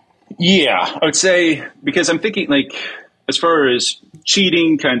 I would say, because I'm thinking like, as far as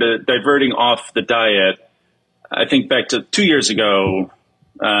cheating, kind of diverting off the diet, I think back to 2 years ago,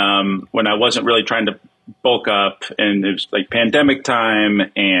 when I wasn't really trying to bulk up and it was like pandemic time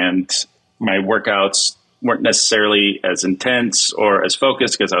and my workouts weren't necessarily as intense or as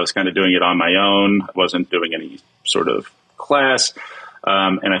focused because I was kind of doing it on my own. I wasn't doing any sort of class.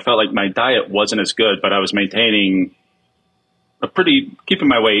 And I felt like my diet wasn't as good, but I was maintaining keeping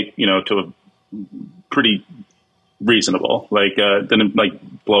my weight, to a pretty reasonable, didn't like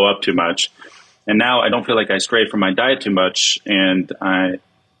blow up too much. And now I don't feel like I strayed from my diet too much,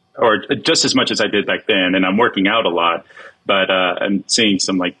 or just as much as I did back then. And I'm working out a lot, but I'm seeing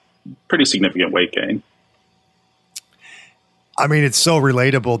some like pretty significant weight gain. I mean, it's so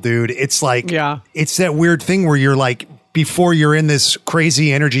relatable, dude. It's like, Yeah. It's that weird thing where you're like, before you're in this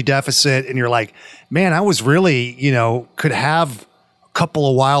crazy energy deficit and you're like, man, I was really, could have a couple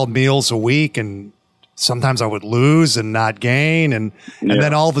of wild meals a week and sometimes I would lose and not gain. And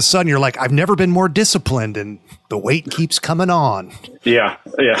then all of a sudden you're like, I've never been more disciplined and the weight keeps coming on. Yeah.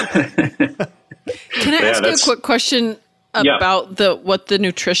 Yeah. Can I ask you a quick question about what the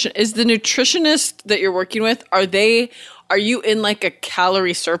nutrition is? The nutritionist that you're working with, are you in like a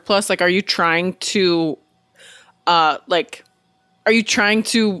calorie surplus? Like, are you trying to, are you trying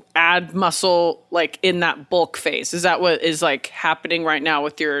to add muscle like in that bulk phase? Is that what is like happening right now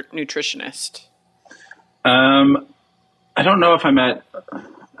with your nutritionist? I don't know if I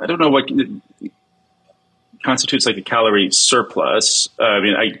don't know what constitutes like a calorie surplus. I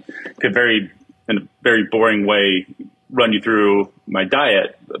mean, I could in a very boring way, run you through my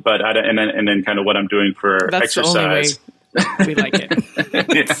diet, but and then kind of what I'm doing for That's exercise. The only way we like it.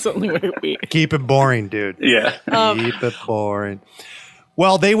 It's the only way we keep it boring, dude. Yeah. Keep it boring.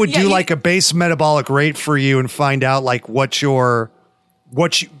 Well, they would do like a base metabolic rate for you and find out like what you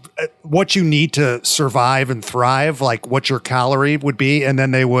need to survive and thrive, like what your calorie would be, and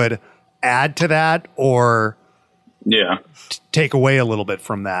then they would add to that or take away a little bit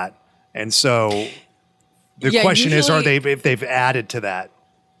from that. And so the question is, if they've added to that?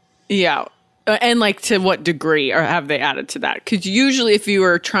 Yeah. And like to what degree or have they added to that? Because usually if you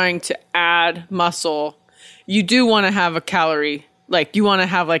are trying to add muscle, you do want to have a calorie, like you want to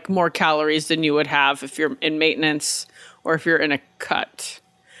have like more calories than you would have if you're in maintenance or if you're in a cut.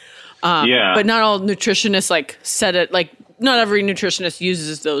 But not all nutritionists like said it, like not every nutritionist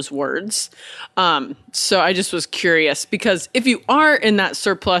uses those words. So I just was curious because if you are in that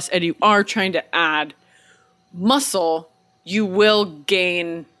surplus and you are trying to add muscle, you will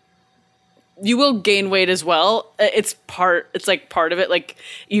gain weight as well. It's like part of it. Like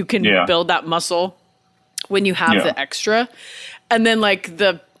you can build that muscle when you have the extra. And then like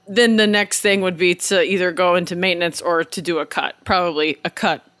the next thing would be to either go into maintenance or to do a cut, probably a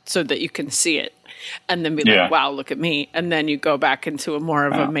cut so that you can see it and then be like, wow, look at me. And then you go back into a more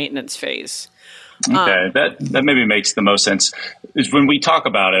of a maintenance phase. Okay. That maybe makes the most sense is when we talk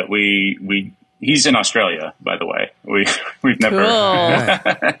about it, he's in Australia, by the way. We've never.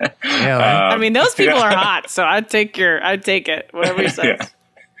 Cool. I mean, those people are hot, so I'd take it, whatever you say.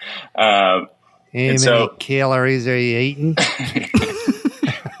 How many calories are you eating?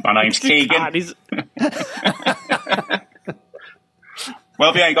 My name's Keegan. Well,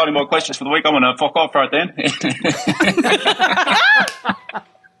 if you ain't got any more questions for the week, I'm going to fuck off right then.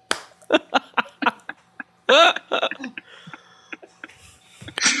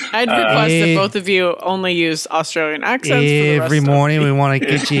 I'd request that both of you only use Australian accents. Every morning we want to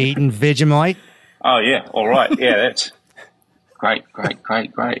get you eating Vegemite. Oh, yeah. All right. Yeah, that's great.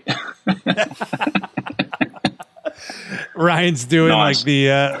 Ryan's doing Nice. like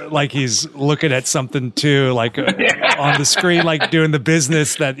the like he's looking at something too, like on the screen, like doing the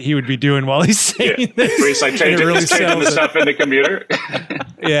business that he would be doing while he's saying this. Where he's like And it changing, really changing the sells it. stuff in the computer.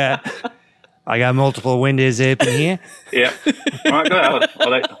 Yeah. I got multiple windows open here. Yeah. All right, go ahead.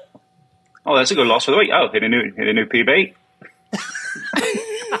 Oh, that's a good loss for the week. Oh, hit a new PB.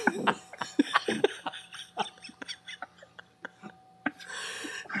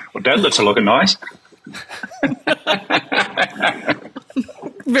 Well, deadlifts are looking nice.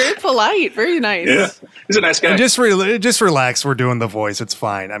 Very polite, very nice. Yeah, he's a nice guy. And just relax. We're doing the voice. It's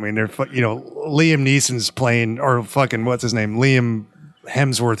fine. I mean, Liam Neeson's playing, or fucking what's his name? Liam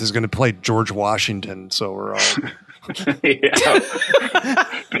Hemsworth is going to play George Washington. So we're all. Yeah.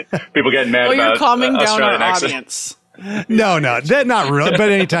 People getting mad Oh, about you're calming down Australian our accent. audience. No, that not really. But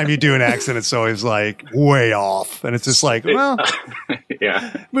anytime you do an accent, it's always like way off, and it's just like, well,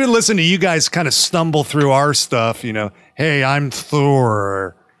 Yeah. we listen to you guys kind of stumble through our stuff. Hey, I'm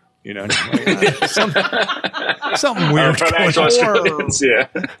Thor. Something weird. From going actual on. Australians, yeah.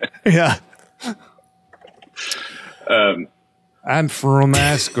 Yeah, Um, I'm from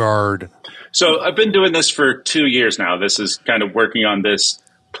Asgard. So I've been doing this for 2 years now. This is kind of working on this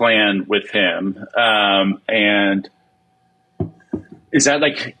plan with him. And is that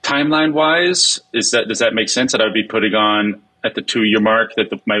like timeline wise? Does that make sense that I would be putting on at the 2 year mark?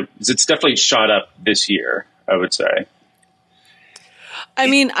 It's definitely shot up this year, I would say. I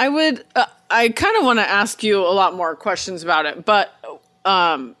mean, I would. I kind of want to ask you a lot more questions about it, but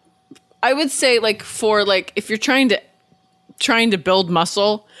I would say if you're trying to build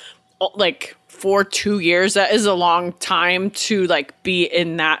muscle, like for 2 years, that is a long time to be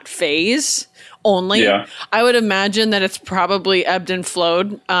in that phase only. Yeah. I would imagine that it's probably ebbed and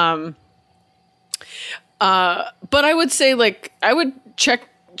flowed. But I would say I would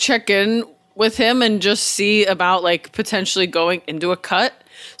check in with him and just see about potentially going into a cut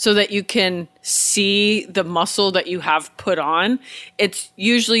so that you can see the muscle that you have put on. It's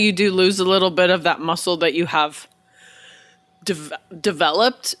usually you do lose a little bit of that muscle that you have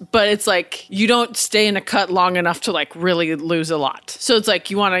developed, but it's you don't stay in a cut long enough to really lose a lot. So it's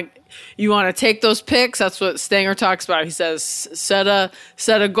you want to take those pics. That's what Stanger talks about. He says set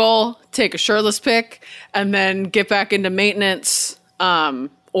a goal, take a shirtless pic, and then get back into maintenance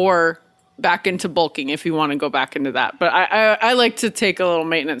or back into bulking if you want to go back into that. But I like to take a little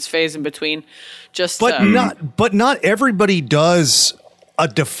maintenance phase in between. But not everybody does a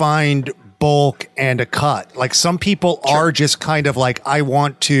defined bulk and a cut. Like some people are just kind of I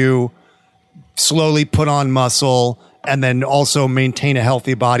want to slowly put on muscle and then also maintain a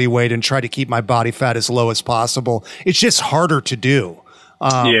healthy body weight and try to keep my body fat as low as possible. It's just harder to do.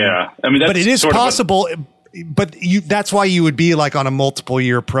 Yeah. I mean, that's But it is sort of possible. But that's why you would be on a multiple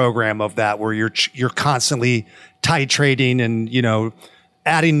year program of that, where you're constantly titrating and,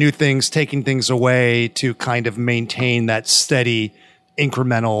 adding new things, taking things away to kind of maintain that steady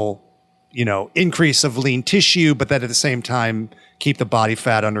incremental, increase of lean tissue, but that at the same time keep the body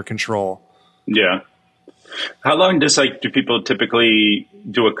fat under control. Yeah. How long do people typically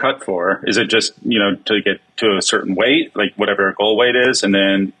do a cut for? Is it just, to get to a certain weight, whatever a goal weight is, and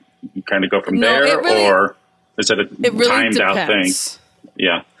then you kind of go from there? Or is it a timed out thing?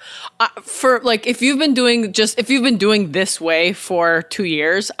 Yeah. For if you've been doing this way for 2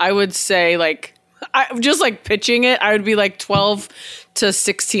 years, I would say I just pitching it, I would be 12 to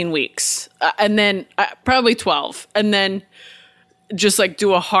 16 weeks, and then probably 12, and then just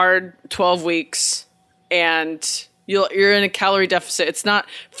do a hard 12 weeks, and you're in a calorie deficit. It's not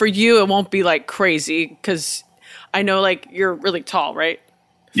for you. It won't be crazy because I know you're really tall, right?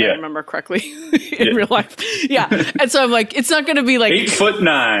 If I remember correctly in real life. Yeah. And so I'm it's not going to be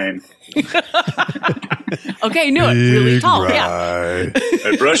 8'9". Okay, knew it. Really tall. Yeah.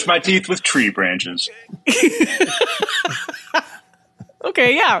 I brush my teeth with tree branches.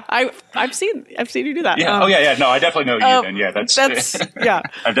 Okay, yeah. I've seen you do that. Yeah. No, I definitely know you then. Yeah, that's yeah.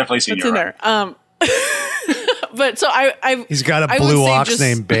 I've definitely seen It's you in around. there. But so I He's got a I would blue say ox just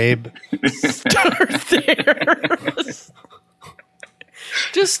named Babe. start there.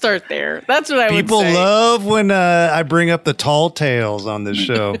 Just start there. That's what I People would say. love when I bring up the tall tales on this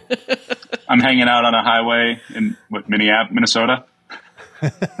show. I'm hanging out on a highway in Minneapolis, Minnesota.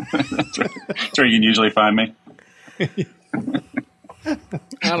 That's where you can usually find me.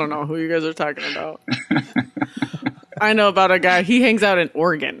 I don't know who you guys are talking about. I know about a guy. He hangs out in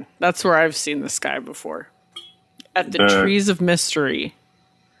Oregon. That's where I've seen this guy before. At the Trees of Mystery.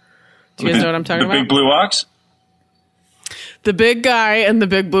 Do you guys know what I'm talking The about? big blue ox? The big guy and the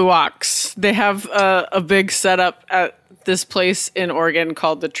big blue ox. They have a big setup this place in Oregon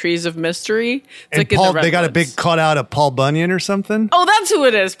called the Trees of Mystery. It's And like Paul, in the they got a big Redwoods. cutout of Paul Bunyan or something. Oh, that's who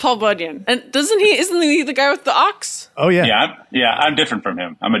it is, Paul Bunyan. And isn't he the guy with the ox? Oh yeah, I'm different from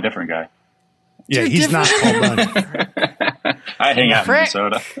him. I'm a different guy. yeah. You're He's not Paul different Bunyan. I hang out in Frick.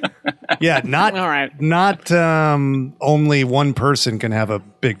 Minnesota. Yeah, not All right. Not only one person can have a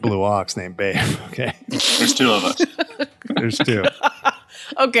big blue ox named Babe. Okay, There's two of us. there's two.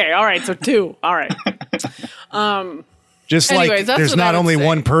 Okay, all right, so 2. All right. Just Anyways, like that's there's what I not would only say.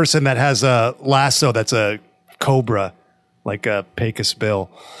 one person that has a lasso that's a cobra, like a Pecos Bill,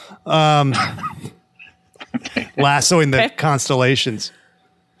 lassoing the Pe- constellations.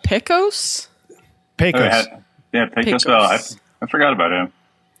 Pecos? Pecos. Pecos. Pecos. Well, I forgot about him.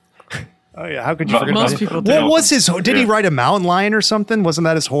 Oh yeah, how could you forget? Most about people it? do. What was his? Did he Yeah. ride a mountain lion or something? Wasn't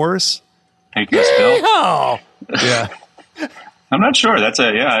that his horse? Pecos Bill. Oh, yeah. I'm not sure. That's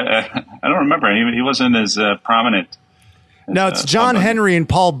I don't remember. He wasn't as prominent. No, it's Paul John Bunyan. Henry and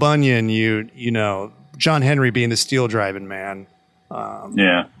Paul Bunyan. You know, John Henry being the steel driving man.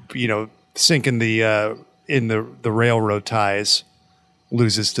 Yeah. You know, sinking the in the railroad ties,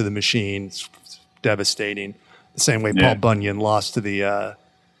 loses to the machine. It's devastating. The same way Yeah. Paul Bunyan lost to the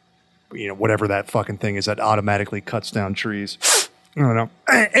whatever that fucking thing is that automatically cuts down trees. I don't know.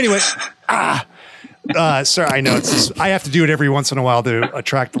 Anyway, sorry, I know I have to do it every once in a while to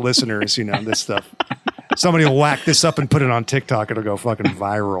attract the listeners. You know, this stuff. Somebody will whack this up and put it on TikTok. It'll go fucking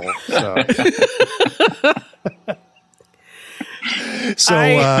viral.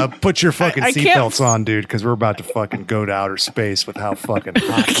 So, put your fucking I can't- seatbelts on, dude, because we're about to fucking go to outer space with how fucking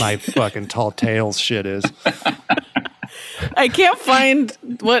hot my fucking tall tales shit is. I can't find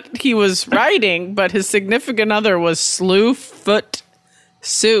what he was writing, but his significant other was Slewfoot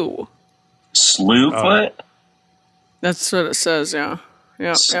Sue. Slewfoot? That's what it says, yeah.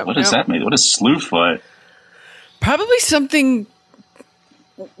 Yeah. What does that mean? What is Slewfoot? Probably something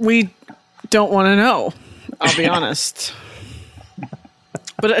we don't want to know, I'll be honest.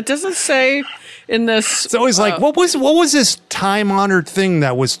 But it doesn't say in this. It's always like, what was this time-honored thing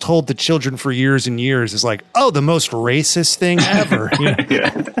that was told to children for years and years? Is like, oh, the most racist thing ever. You know?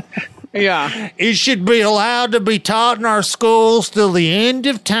 Yeah. Yeah. It should be allowed to be taught in our schools till the end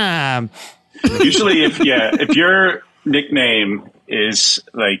of time. Usually, if your nickname is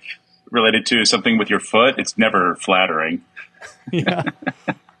like related to something with your foot, it's never flattering. Yeah.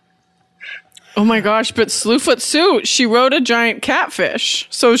 Oh my gosh, but Slewfoot Sue, she rode a giant catfish.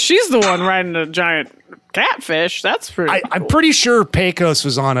 So she's the one riding a giant catfish. That's pretty I'm pretty sure Pecos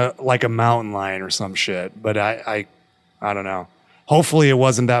was on a mountain lion or some shit, but I don't know. Hopefully, it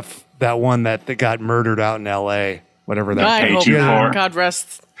wasn't that one that got murdered out in L.A. Whatever that. I hope K24. not. God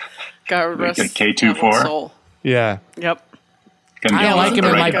rest K24? that one's soul. Yeah, Yep. Couldn't I get like him the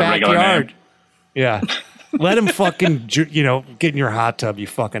in my regular backyard. name. Yeah. Let him fucking get in your hot tub, you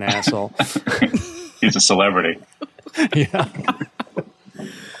fucking asshole. He's a celebrity. Yeah.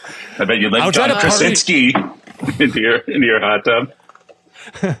 I bet you I let was John at a party- Krasinski into your hot tub.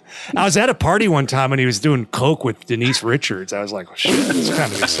 I was at a party one time and he was doing coke with Denise Richards. I was like, oh, shit, that's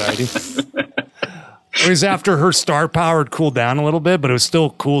kind of exciting. It was after her star power had cooled down a little bit, but it was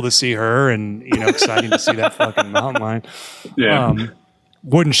still cool to see her and exciting to see that fucking mountain lion. Yeah.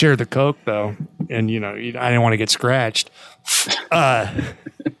 Wouldn't share the coke though, and I didn't want to get scratched.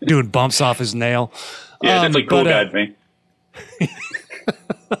 Doing bumps off his nail. Yeah, definitely cool but, guy me.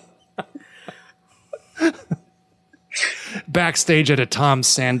 Backstage at a Tom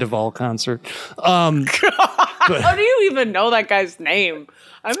Sandoval concert. How do you even know that guy's name?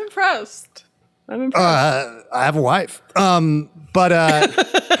 I'm impressed. I have a wife.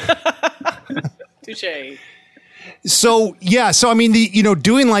 Touche. So I mean,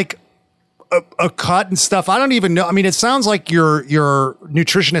 doing like a cut and stuff. I don't even know. I mean, it sounds like your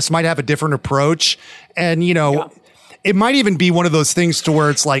nutritionist might have a different approach, and it might even be one of those things to where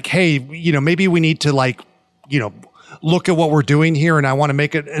it's like, hey, maybe we need to look at what we're doing here, and I want to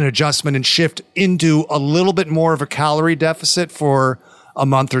make an adjustment and shift into a little bit more of a calorie deficit for a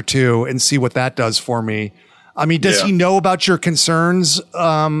month or two and see what that does for me. I mean, does he know about your concerns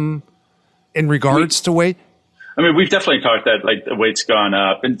in regards to weight? I mean, we've definitely talked that like the weight's gone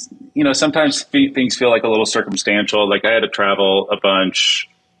up, and sometimes things feel like a little circumstantial. Like I had to travel a bunch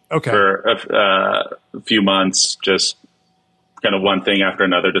for a few months, just kind of one thing after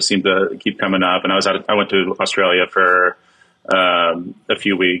another just seemed to keep coming up. And I went to Australia for a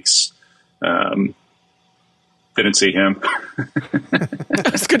few weeks. Didn't see him. I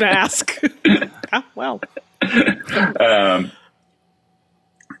was going to ask. Well.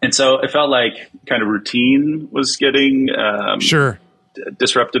 And so it felt like kind of routine was getting Sure.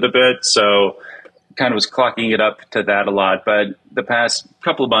 disrupted a bit. So kind of was clocking it up to that a lot. But the past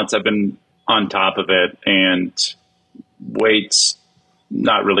couple of months, I've been on top of it, and weight's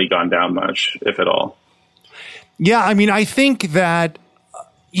not really gone down much, if at all. Yeah, I mean, I think that,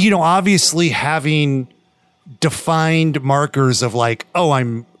 obviously having defined markers of like, oh,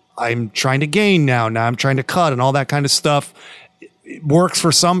 I'm trying to gain now I'm trying to cut and all that kind of stuff, it works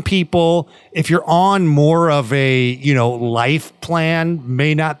for some people. If you're on more of a, life plan,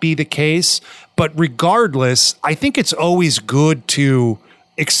 may not be the case. But regardless, I think it's always good to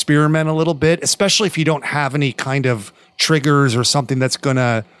experiment a little bit, especially if you don't have any kind of triggers or something that's going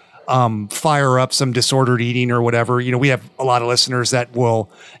to fire up some disordered eating or whatever. We have a lot of listeners that will,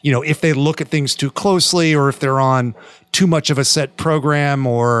 if they look at things too closely, or if they're on too much of a set program,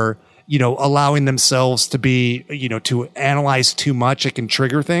 or, allowing themselves to be, to analyze too much, it can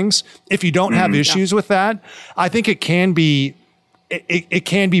trigger things. If you don't have issues with that, I think it can be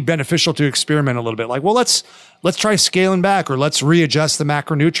beneficial to experiment a little bit. Like, well, let's try scaling back, or let's readjust the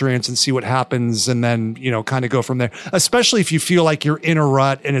macronutrients and see what happens. And then, kind of go from there, especially if you feel like you're in a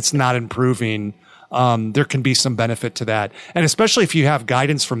rut and it's not improving. There can be some benefit to that. And especially if you have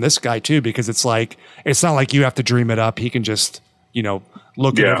guidance from this guy too, because it's not like you have to dream it up. He can just,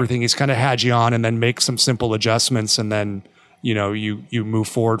 look at everything he's kind of had you on and then make some simple adjustments. And then, you move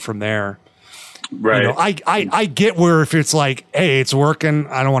forward from there. Right. I get where if it's like, hey, it's working,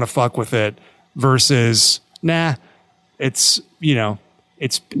 I don't want to fuck with it, versus, nah, it's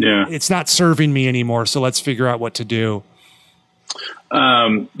not serving me anymore. So let's figure out what to do.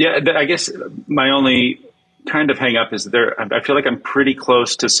 I guess my only kind of hang up is I feel like I'm pretty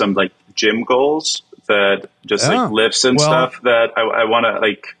close to some like gym goals that just like lifts and stuff that I want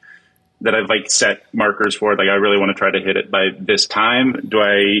to that I've like set markers for. Like, I really want to try to hit it by this time.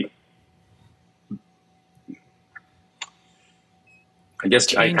 I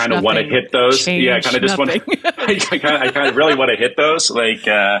guess I kind of want to hit those. I kind of just want to, I kind of really want to hit those. Like,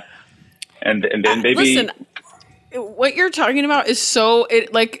 and then maybe. Listen, what you're talking about is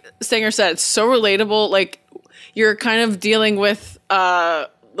like Stanger said, it's so relatable. Like, you're kind of dealing with,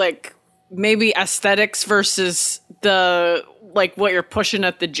 like maybe aesthetics versus like what you're pushing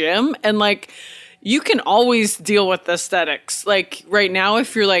at the gym. And like, you can always deal with aesthetics. Like right now,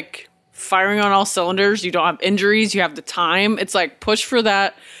 if you're like firing on all cylinders, you don't have injuries, you have the time, it's like push for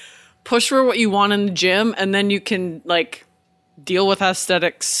that, push for what you want in the gym, and then you can like deal with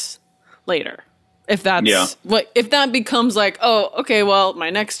aesthetics later. If that's if that becomes like, oh, okay, well, my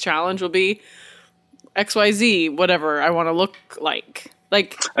next challenge will be XYZ, whatever I want to look like.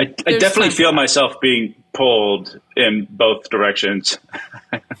 Like, I definitely feel myself being pulled in both directions.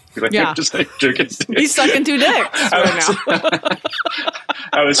 Like, I'm just like jerking. He's sucking two dicks right now.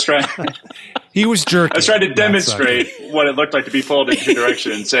 I was trying. He was jerking. I was trying to demonstrate what it looked like to be pulled in two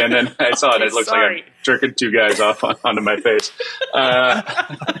directions, and then I saw it. It looks like I'm jerking two guys off onto my face.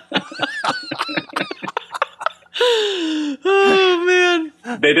 Oh man!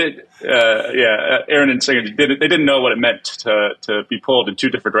 They did. Aaron and Singer they didn't know what it meant to be pulled in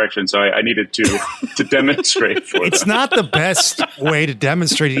two different directions, so I needed to demonstrate for them. It's not the best way to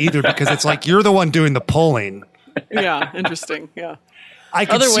demonstrate it either, because it's like you're the one doing the pulling. Yeah, interesting. Yeah, I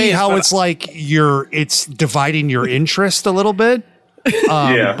can see how it's like it's dividing your interest a little bit.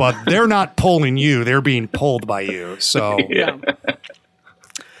 But they're not pulling you; they're being pulled by you. So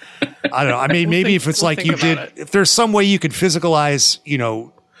I don't know. I mean, maybe if it's like if there's some way you could physicalize,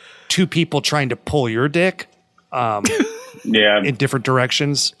 two people trying to pull your dick, in different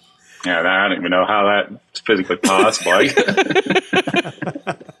directions. Yeah, I don't even know how that's physically possible. I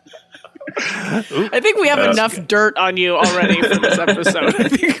think we have enough dirt on you already for this episode. I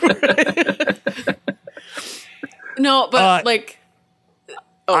think no, but go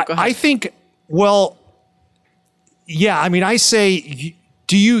ahead. I think, well, yeah, I mean, I say,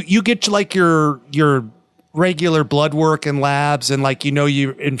 do you get to like your regular blood work and labs, and like,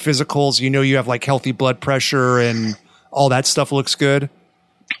 you in physicals, you have like healthy blood pressure and all that stuff looks good?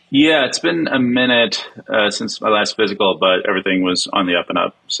 Yeah, it's been a minute since my last physical, but everything was on the up and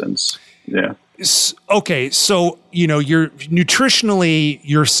up since. Yeah. Okay, so you're nutritionally,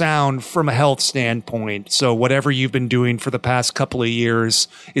 you're sound from a health standpoint. So whatever you've been doing for the past couple of years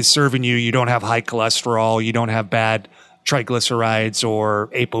is serving you. You don't have high cholesterol. You don't have bad triglycerides or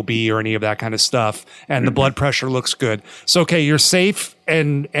ApoB or any of that kind of stuff, and the blood pressure looks good. So okay, you're safe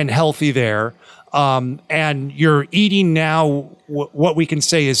and healthy there. And you're eating now, what we can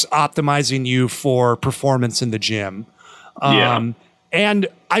say is optimizing you for performance in the gym. And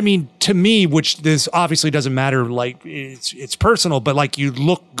I mean, to me, which this obviously doesn't matter, like it's personal, but like you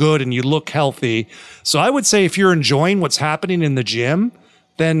look good and you look healthy. So I would say if you're enjoying what's happening in the gym,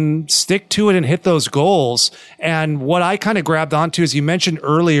 then stick to it and hit those goals. And what I kind of grabbed onto is you mentioned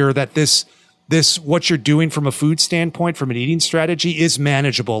earlier that this what you're doing from a food standpoint, from an eating strategy, is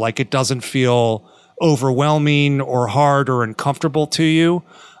manageable. Like it doesn't feel overwhelming or hard or uncomfortable to you.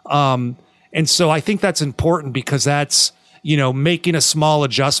 And so I think that's important because that's, making a small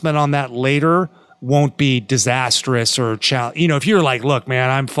adjustment on that later won't be disastrous or challenge. If you're like, look, man,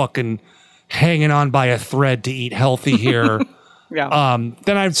 I'm fucking hanging on by a thread to eat healthy here. Yeah.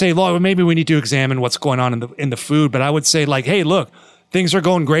 Then I'd say, well, maybe we need to examine what's going on in the food. But I would say like, hey, look, things are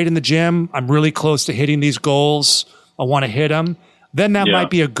going great in the gym. I'm really close to hitting these goals. I want to hit them. Then that might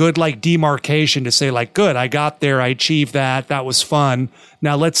be a good like demarcation to say like, good, I got there. I achieved that. That was fun.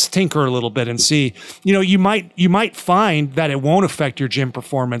 Now let's tinker a little bit and see, you might find that it won't affect your gym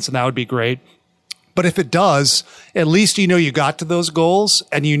performance, and that would be great. But if it does, at least you got to those goals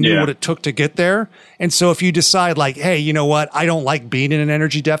and you knew what it took to get there. And so if you decide like, hey, you know what? I don't like being in an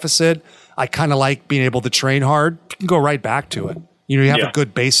energy deficit. I kind of like being able to train hard. You can go right back to it. You have a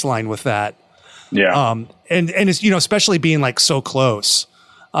good baseline with that. Yeah. And it's, especially being like so close.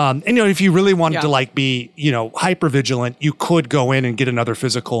 And if you really wanted to like be, hyper vigilant, you could go in and get another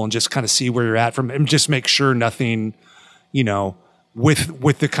physical and just kind of see where you're at and just make sure nothing,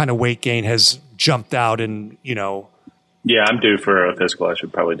 with the kind of weight gain has jumped out and, Yeah, I'm due for a physical. I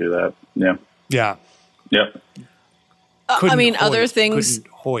should probably do that. Yeah. Yeah. Yep. Other things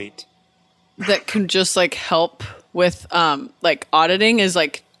Hoyt that can just like help with like auditing is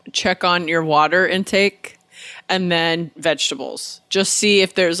like check on your water intake and then vegetables. Just see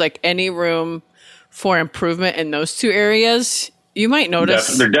if there's like any room for improvement in those two areas. You might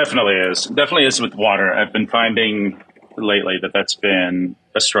notice. There definitely is. Definitely is with water. I've been finding lately that's been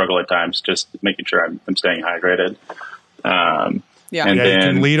a struggle at times, just making sure I'm staying hydrated. And then you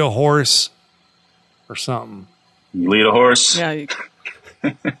can lead a horse or something. Lead a horse. Yeah. You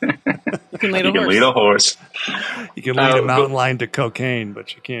can lead a horse. You can lead a mountain lion to cocaine,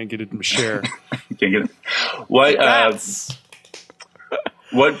 but you can't get it to share. You can't get it.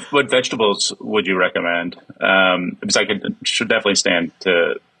 What vegetables would you recommend? Because I should definitely stand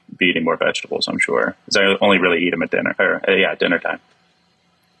to be eating more vegetables, I'm sure. Because I only really eat them at dinner dinner time.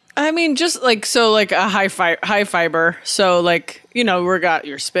 I mean, just like a high fiber. So like, we got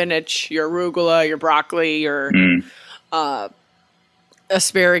your spinach, your arugula, your broccoli, your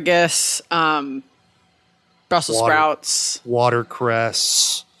asparagus, Brussels sprouts,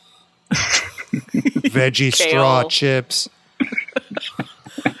 watercress, veggie straw chips.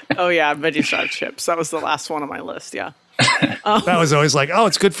 Oh yeah, veggie straw chips. That was the last one on my list. Yeah. That was always like, oh,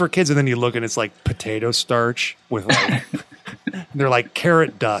 it's good for kids, and then you look and it's like potato starch with like, they're like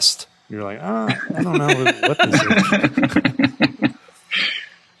carrot dust. You're like, oh, I don't know what this is.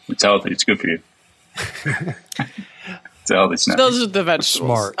 It's healthy. It's good for you. It's healthy snack. Those are the vegetables.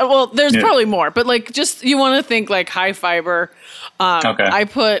 Smart. Well, there's probably more, but like, just you want to think like high fiber. Okay.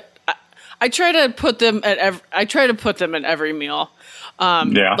 I try to put them at every meal.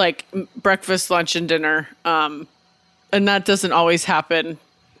 Like breakfast, lunch, and dinner. And that doesn't always happen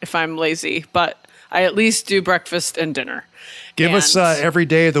if I'm lazy, but I at least do breakfast and dinner. Give us every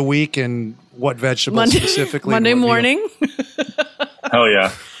day of the week and what vegetables specifically. Monday morning. Hell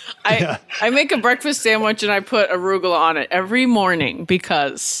yeah. I make a breakfast sandwich and I put arugula on it every morning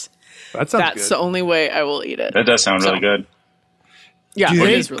because that's good. The only way I will eat it. That does sound really good. Yeah, it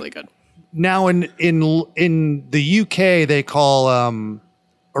is really good. Now in the UK they call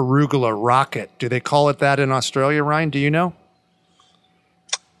arugula rocket. Do they call it that in Australia, Ryan? Do you know?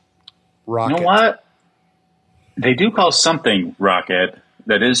 Rocket. You know what? They do call something rocket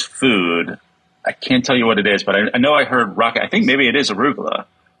that is food. I can't tell you what it is, but I know I heard rocket. I think maybe it is arugula.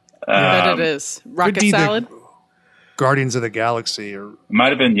 That it is. Rocket salad? Guardians of the Galaxy. Or might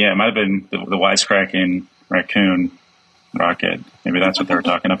have been the wisecracking raccoon rocket. Maybe that's what they were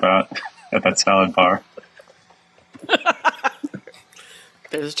talking about at that salad bar.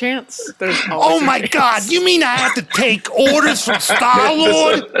 There's a chance. Oh my God! You mean I have to take orders from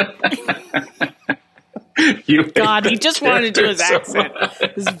Star-Lord? God, he just wanted to do his accent,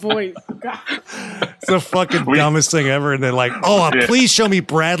 his voice. God. It's the fucking dumbest thing ever. And they're like, please show me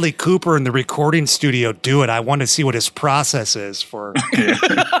Bradley Cooper in the recording studio. Do it. I want to see what his process is for.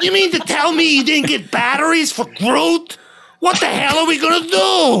 You mean to tell me you didn't get batteries for Groot? What the hell are we going to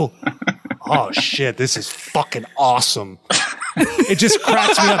do? Oh, shit. This is fucking awesome. It just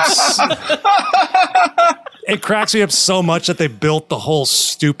cracks me up. It cracks me up so much that they built the whole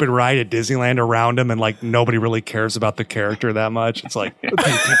stupid ride at Disneyland around him, and like nobody really cares about the character that much. It's like people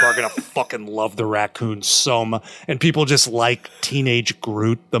are gonna fucking love the raccoon so much, and people just like teenage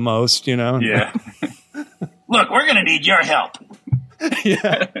Groot the most, you know? Yeah. Look, we're gonna need your help.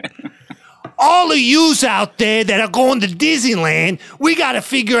 Yeah. All of yous out there that are going to Disneyland, we got to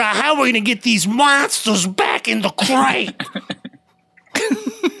figure out how we're going to get these monsters back in the crate.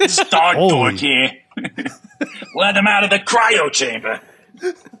 Start Dorky. Let them out of the cryo chamber.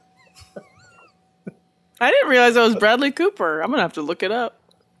 I didn't realize that was Bradley Cooper. I'm going to have to look it up.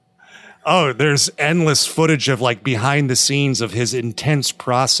 Oh, there's endless footage of like behind the scenes of his intense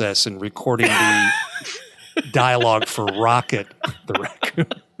process in recording the dialogue for Rocket the raccoon.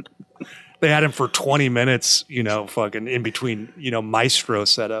 They had him for 20 minutes, fucking in between, maestro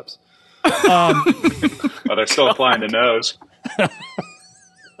setups. Well, they're still applying the nose.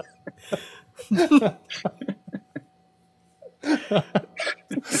 The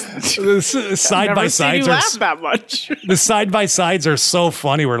side by sides are laugh that much. The side by sides are so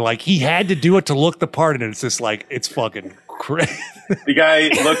funny. Where like he had to do it to look the part, and it's just like it's fucking crazy. The guy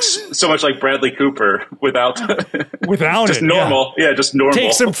looks so much like Bradley Cooper without just normal. Yeah, just normal.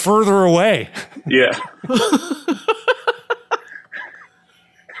 Takes him further away. Yeah.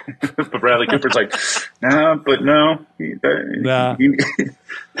 But Bradley Cooper's like, no.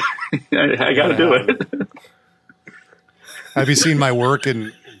 I got to do it. Have you seen my work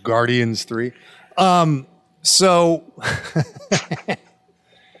in Guardians 3? So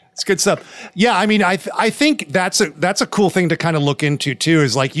it's good stuff. Yeah, I mean, I think that's a cool thing to kind of look into too.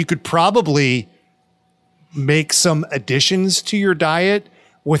 Is like you could probably make some additions to your diet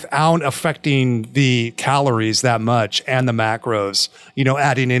without affecting the calories that much and the macros.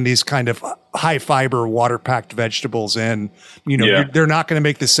 Adding in these kind of high fiber, water packed vegetables in. They're not going to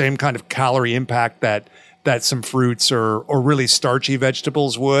make the same kind of calorie impact that some fruits or really starchy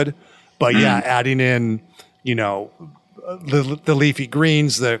vegetables would. But adding in, the leafy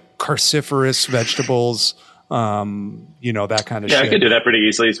greens, the cruciferous vegetables, that kind of shit. Yeah, I could do that pretty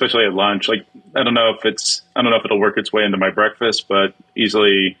easily, especially at lunch. Like, I don't know if it'll work its way into my breakfast, but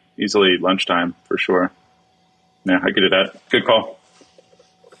easily lunchtime for sure. Yeah, I could do that. Good call.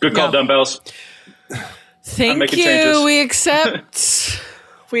 Good call, dumbbells. Thank you. Changes. We accept.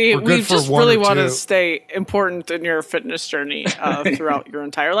 We just really want to stay important in your fitness journey throughout your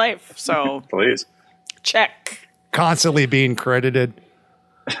entire life. So please check. Constantly being credited.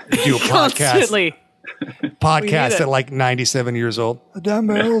 Do a podcast at like 97 years old. The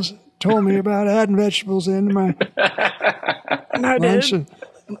dumbbells told me about adding vegetables into my lunch. It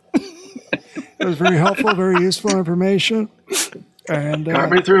was very helpful, very useful information. And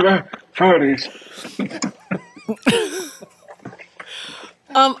got me through the 40s.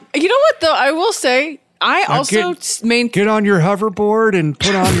 You know what though? I will say I also get on your hoverboard and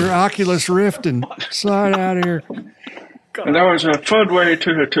put on your Oculus Rift and slide out of here. And that was a fun way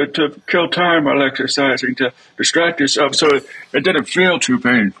to kill time while exercising, to distract yourself so it didn't feel too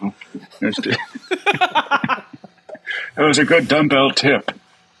painful. That was a good dumbbell tip.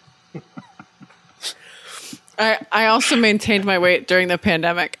 I also maintained my weight during the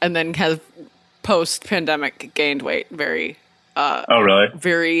pandemic and then have post-pandemic gained weight very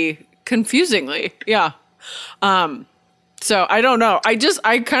very confusingly. Yeah. So I don't know.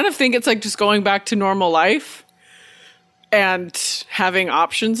 I kind of think it's like just going back to normal life and having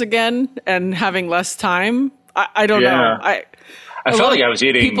options again and having less time. I don't know. I felt like I was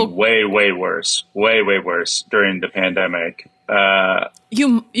eating way worse during the pandemic.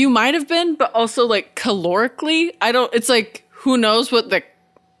 You might have been, but also like calorically, it's like, who knows what the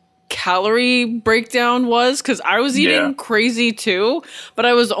calorie breakdown was, because I was eating crazy too, but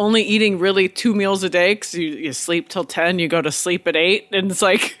I was only eating really 2 meals a day because you sleep till 10, you go to sleep at 8, and it's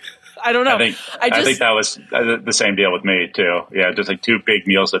like, I don't know. I think that was the same deal with me too. Yeah, just like 2 big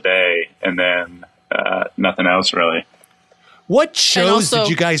meals a day and then nothing else really. What shows did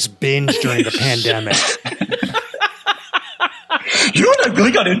you guys binge during the pandemic? You know what I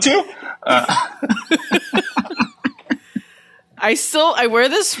really got into? I wear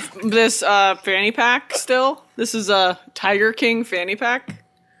this fanny pack still. This is a Tiger King fanny pack.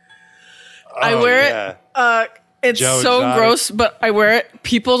 I wear it. It's so gross, but I wear it.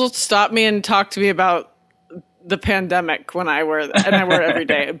 People stop me and talk to me about the pandemic when I wear that, and I wear it every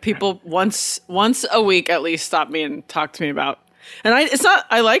day. People once a week at least stop me and talk to me about. And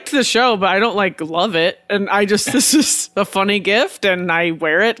I liked the show, but I don't like love it. And this is a funny gift, and I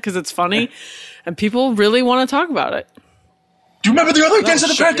wear it because it's funny, and people really want to talk about it. Do you remember the early days of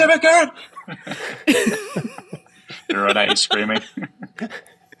the pandemic, Aaron? You're right, he's screaming.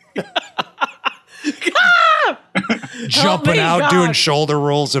 Jumping out, doing shoulder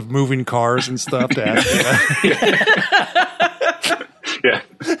rolls of moving cars and stuff. Yeah.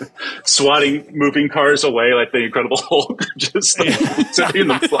 Swatting moving cars away like the Incredible Hulk, just like sending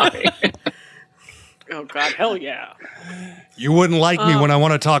them flying. Oh God, hell yeah! You wouldn't like me when I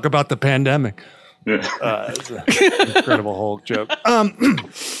want to talk about the pandemic. Yeah. It's an Incredible Hulk joke.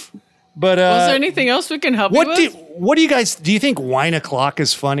 But Was there anything else we can help you with? What do you guys do? You think wine o'clock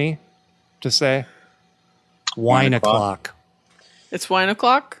is funny to say? Wine o'clock. It's wine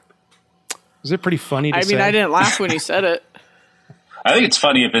o'clock. Is it pretty funny to say? I mean, I didn't laugh when you said it. I think it's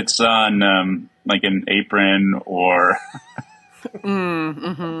funny if it's on like an apron or or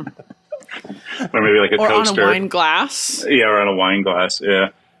maybe like a Or coaster. on a wine glass. Yeah, or on a wine glass. Yeah.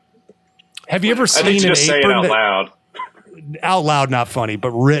 Have you ever I seen think an just say it apron out loud. out loud, not funny,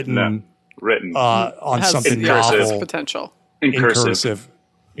 but written No, written. on Has something cursive. novel potential. in in cursive. cursive?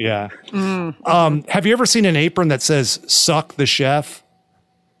 Yeah. Have you ever seen an apron that says "suck the chef"?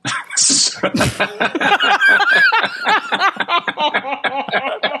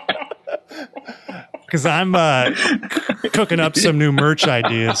 Because I'm cooking up some new merch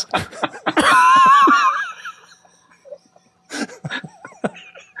ideas.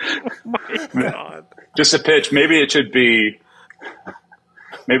 Just a pitch. Maybe it should be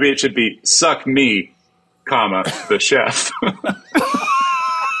suck me, comma, the chef.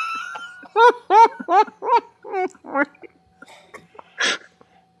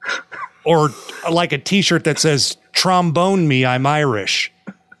 Or like a T-shirt that says "trombone me, I'm Irish."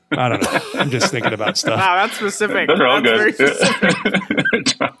 I don't know. I'm just thinking about stuff. Wow, that's specific. Those are all That's good. very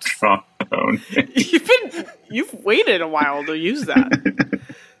specific. Trombone. You've waited a while to use that.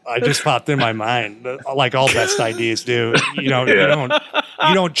 I just popped in my mind, like all best ideas do. You know, Yeah.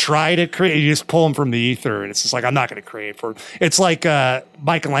 you don't try to create; you just pull them from the ether, and it's just like I'm not going to create for. It's like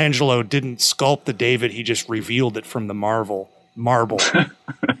Michelangelo didn't sculpt the David; he just revealed it from the marble. The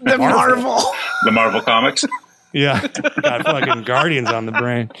Marvel. The Marvel comics. Yeah, got fucking Guardians on the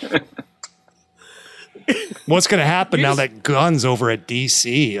brain. What's going to happen now that Gunn's over at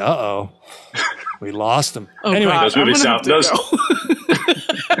DC? Uh-oh. We lost him. Oh, anyway, God. Those movies I'm gonna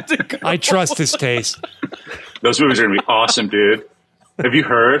have to go. I trust his taste. Those movies are gonna be awesome, dude. Have you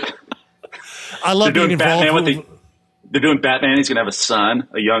heard? I love They're being doing involved Batman with they're doing Batman. He's gonna have a son,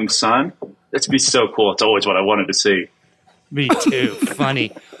 a young son. That's be so cool. It's always what I wanted to see. me too.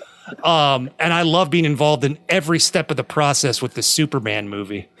 Funny. And I love being involved in every step of the process with the Superman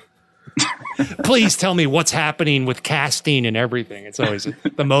movie. Please tell me what's happening with casting and everything. It's always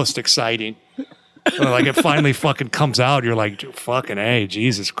the most exciting. Like it finally fucking comes out. You're like, fucking A,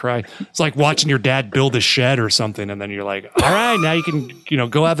 Jesus Christ. It's like watching your dad build a shed or something. And then you're like, all right, now you can,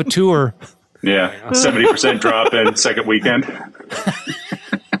 go have a tour. Yeah, 70% drop in second weekend.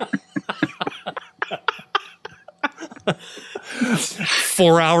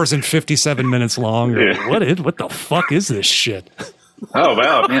 4 hours and 57 minutes long. You're Yeah. like, what the fuck is this shit? Oh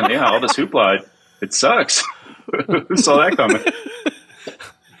wow, man, yeah, all this hoopla. It sucks. Who saw that coming?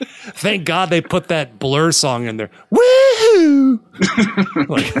 Thank God they put that Blur song in there. Woohoo!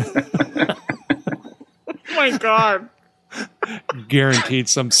 Like, Oh my God. guaranteed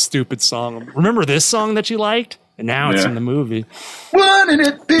some stupid song. Remember this song that you liked? And now it's Yeah. in the movie. Wouldn't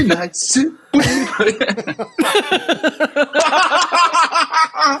it be nice?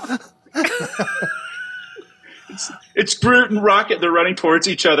 It's Groot and Rocket. They're running towards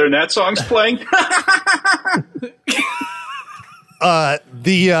each other, and that song's playing.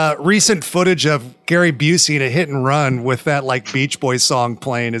 The recent footage of Gary Busey in a hit and run with that like Beach Boys song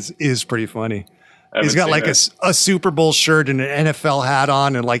playing is pretty funny. He's got like a Super Bowl shirt and an NFL hat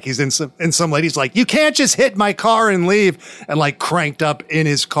on, and like he's in some lady's like, you can't just hit my car and leave, and like cranked up in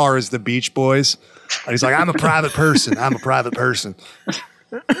his car is the Beach Boys. And he's like, I'm a private person. I'm a private person.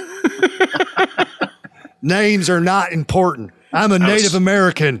 Names are not important. I'm a Native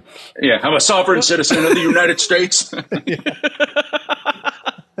American. Yeah, I'm a sovereign citizen of the United States.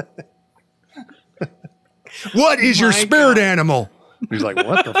 What is your My spirit God. animal? He's like,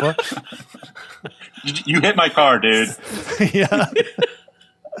 what the fuck? You hit my car, dude. Yeah.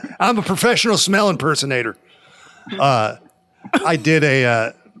 I'm a professional smell impersonator. I did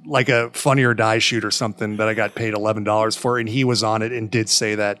a Funny or Die shoot or something that I got paid $11 for, and he was on it and did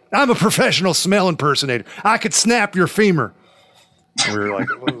say that. I'm a professional smell impersonator. I could snap your femur. And we were like,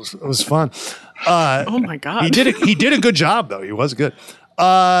 it was fun. Oh my God. He did a good job though. He was good.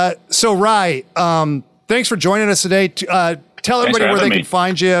 So Rye, thanks for joining us today. Tell everybody where they can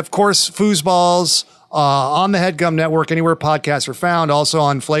find you. Of course, Foosballs on the HeadGum Network, anywhere podcasts are found. Also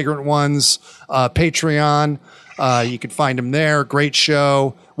on Flagrant One's Patreon. You can find them there. Great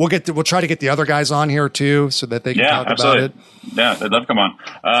show. We'll try to get the other guys on here too, so that they can talk about it. Yeah, they'd love to come on.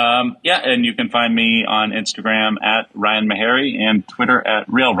 And you can find me on Instagram at Ryan Meharry and Twitter at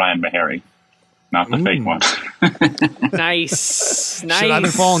Real Ryan Meharry. not the fake one. Nice. Shit, I've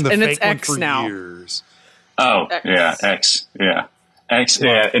been following the and fake it's one X for now. years. Oh, X. yeah, X. Yeah. X,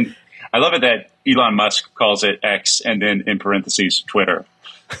 yeah. And I love it that Elon Musk calls it X and then in parentheses, Twitter.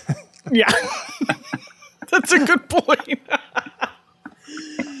 Yeah. That's a good point.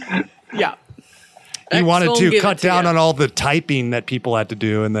 Yeah. He X wanted won't to give cut it to down you. on all the typing that people had to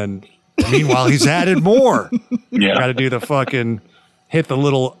do, and then meanwhile he's added more. Yeah. Got to do the fucking hit the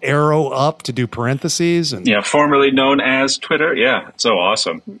little arrow up to do parentheses, and Yeah, formerly known as Twitter. Yeah, it's so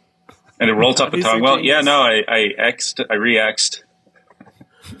awesome. And it rolls off the He's tongue. a Well, genius. yeah, no, I re-X'd.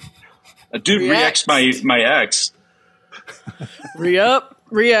 A dude re-X'd my ex. Re-up,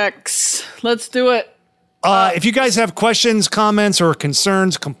 re-X. Let's do it. if you guys have questions, comments, or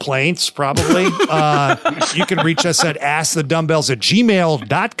concerns, complaints, probably, you can reach us at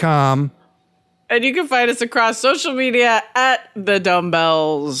askthedumbbells@gmail.com. And you can find us across social media at The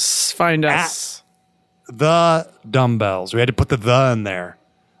Dumbbells. Find us. The Dumbbells. We had to put the in there.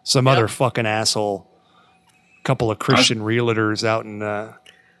 Some other fucking asshole. Couple of Christian realtors out in.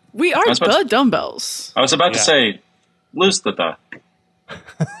 We are was about The to- Dumbbells. I was about to say, lose the.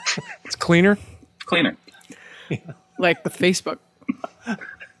 It's cleaner. Cleaner. Like with Facebook.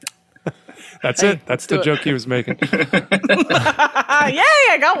 That's Hey, it. That's let's the do it. joke he was making. Yay,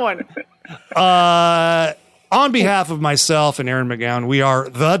 I got one. On behalf of myself and Aaron McGowan, we are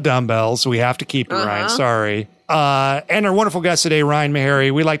The Dumbbells. We have to keep it, Ryan. Sorry. And our wonderful guest today, Ryan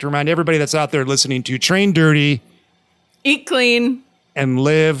Meharry. We'd like to remind everybody that's out there listening to train dirty Eat clean. and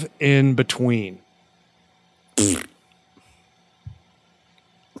live in between.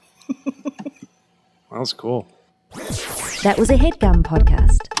 That was cool. That was a HeadGum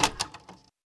podcast.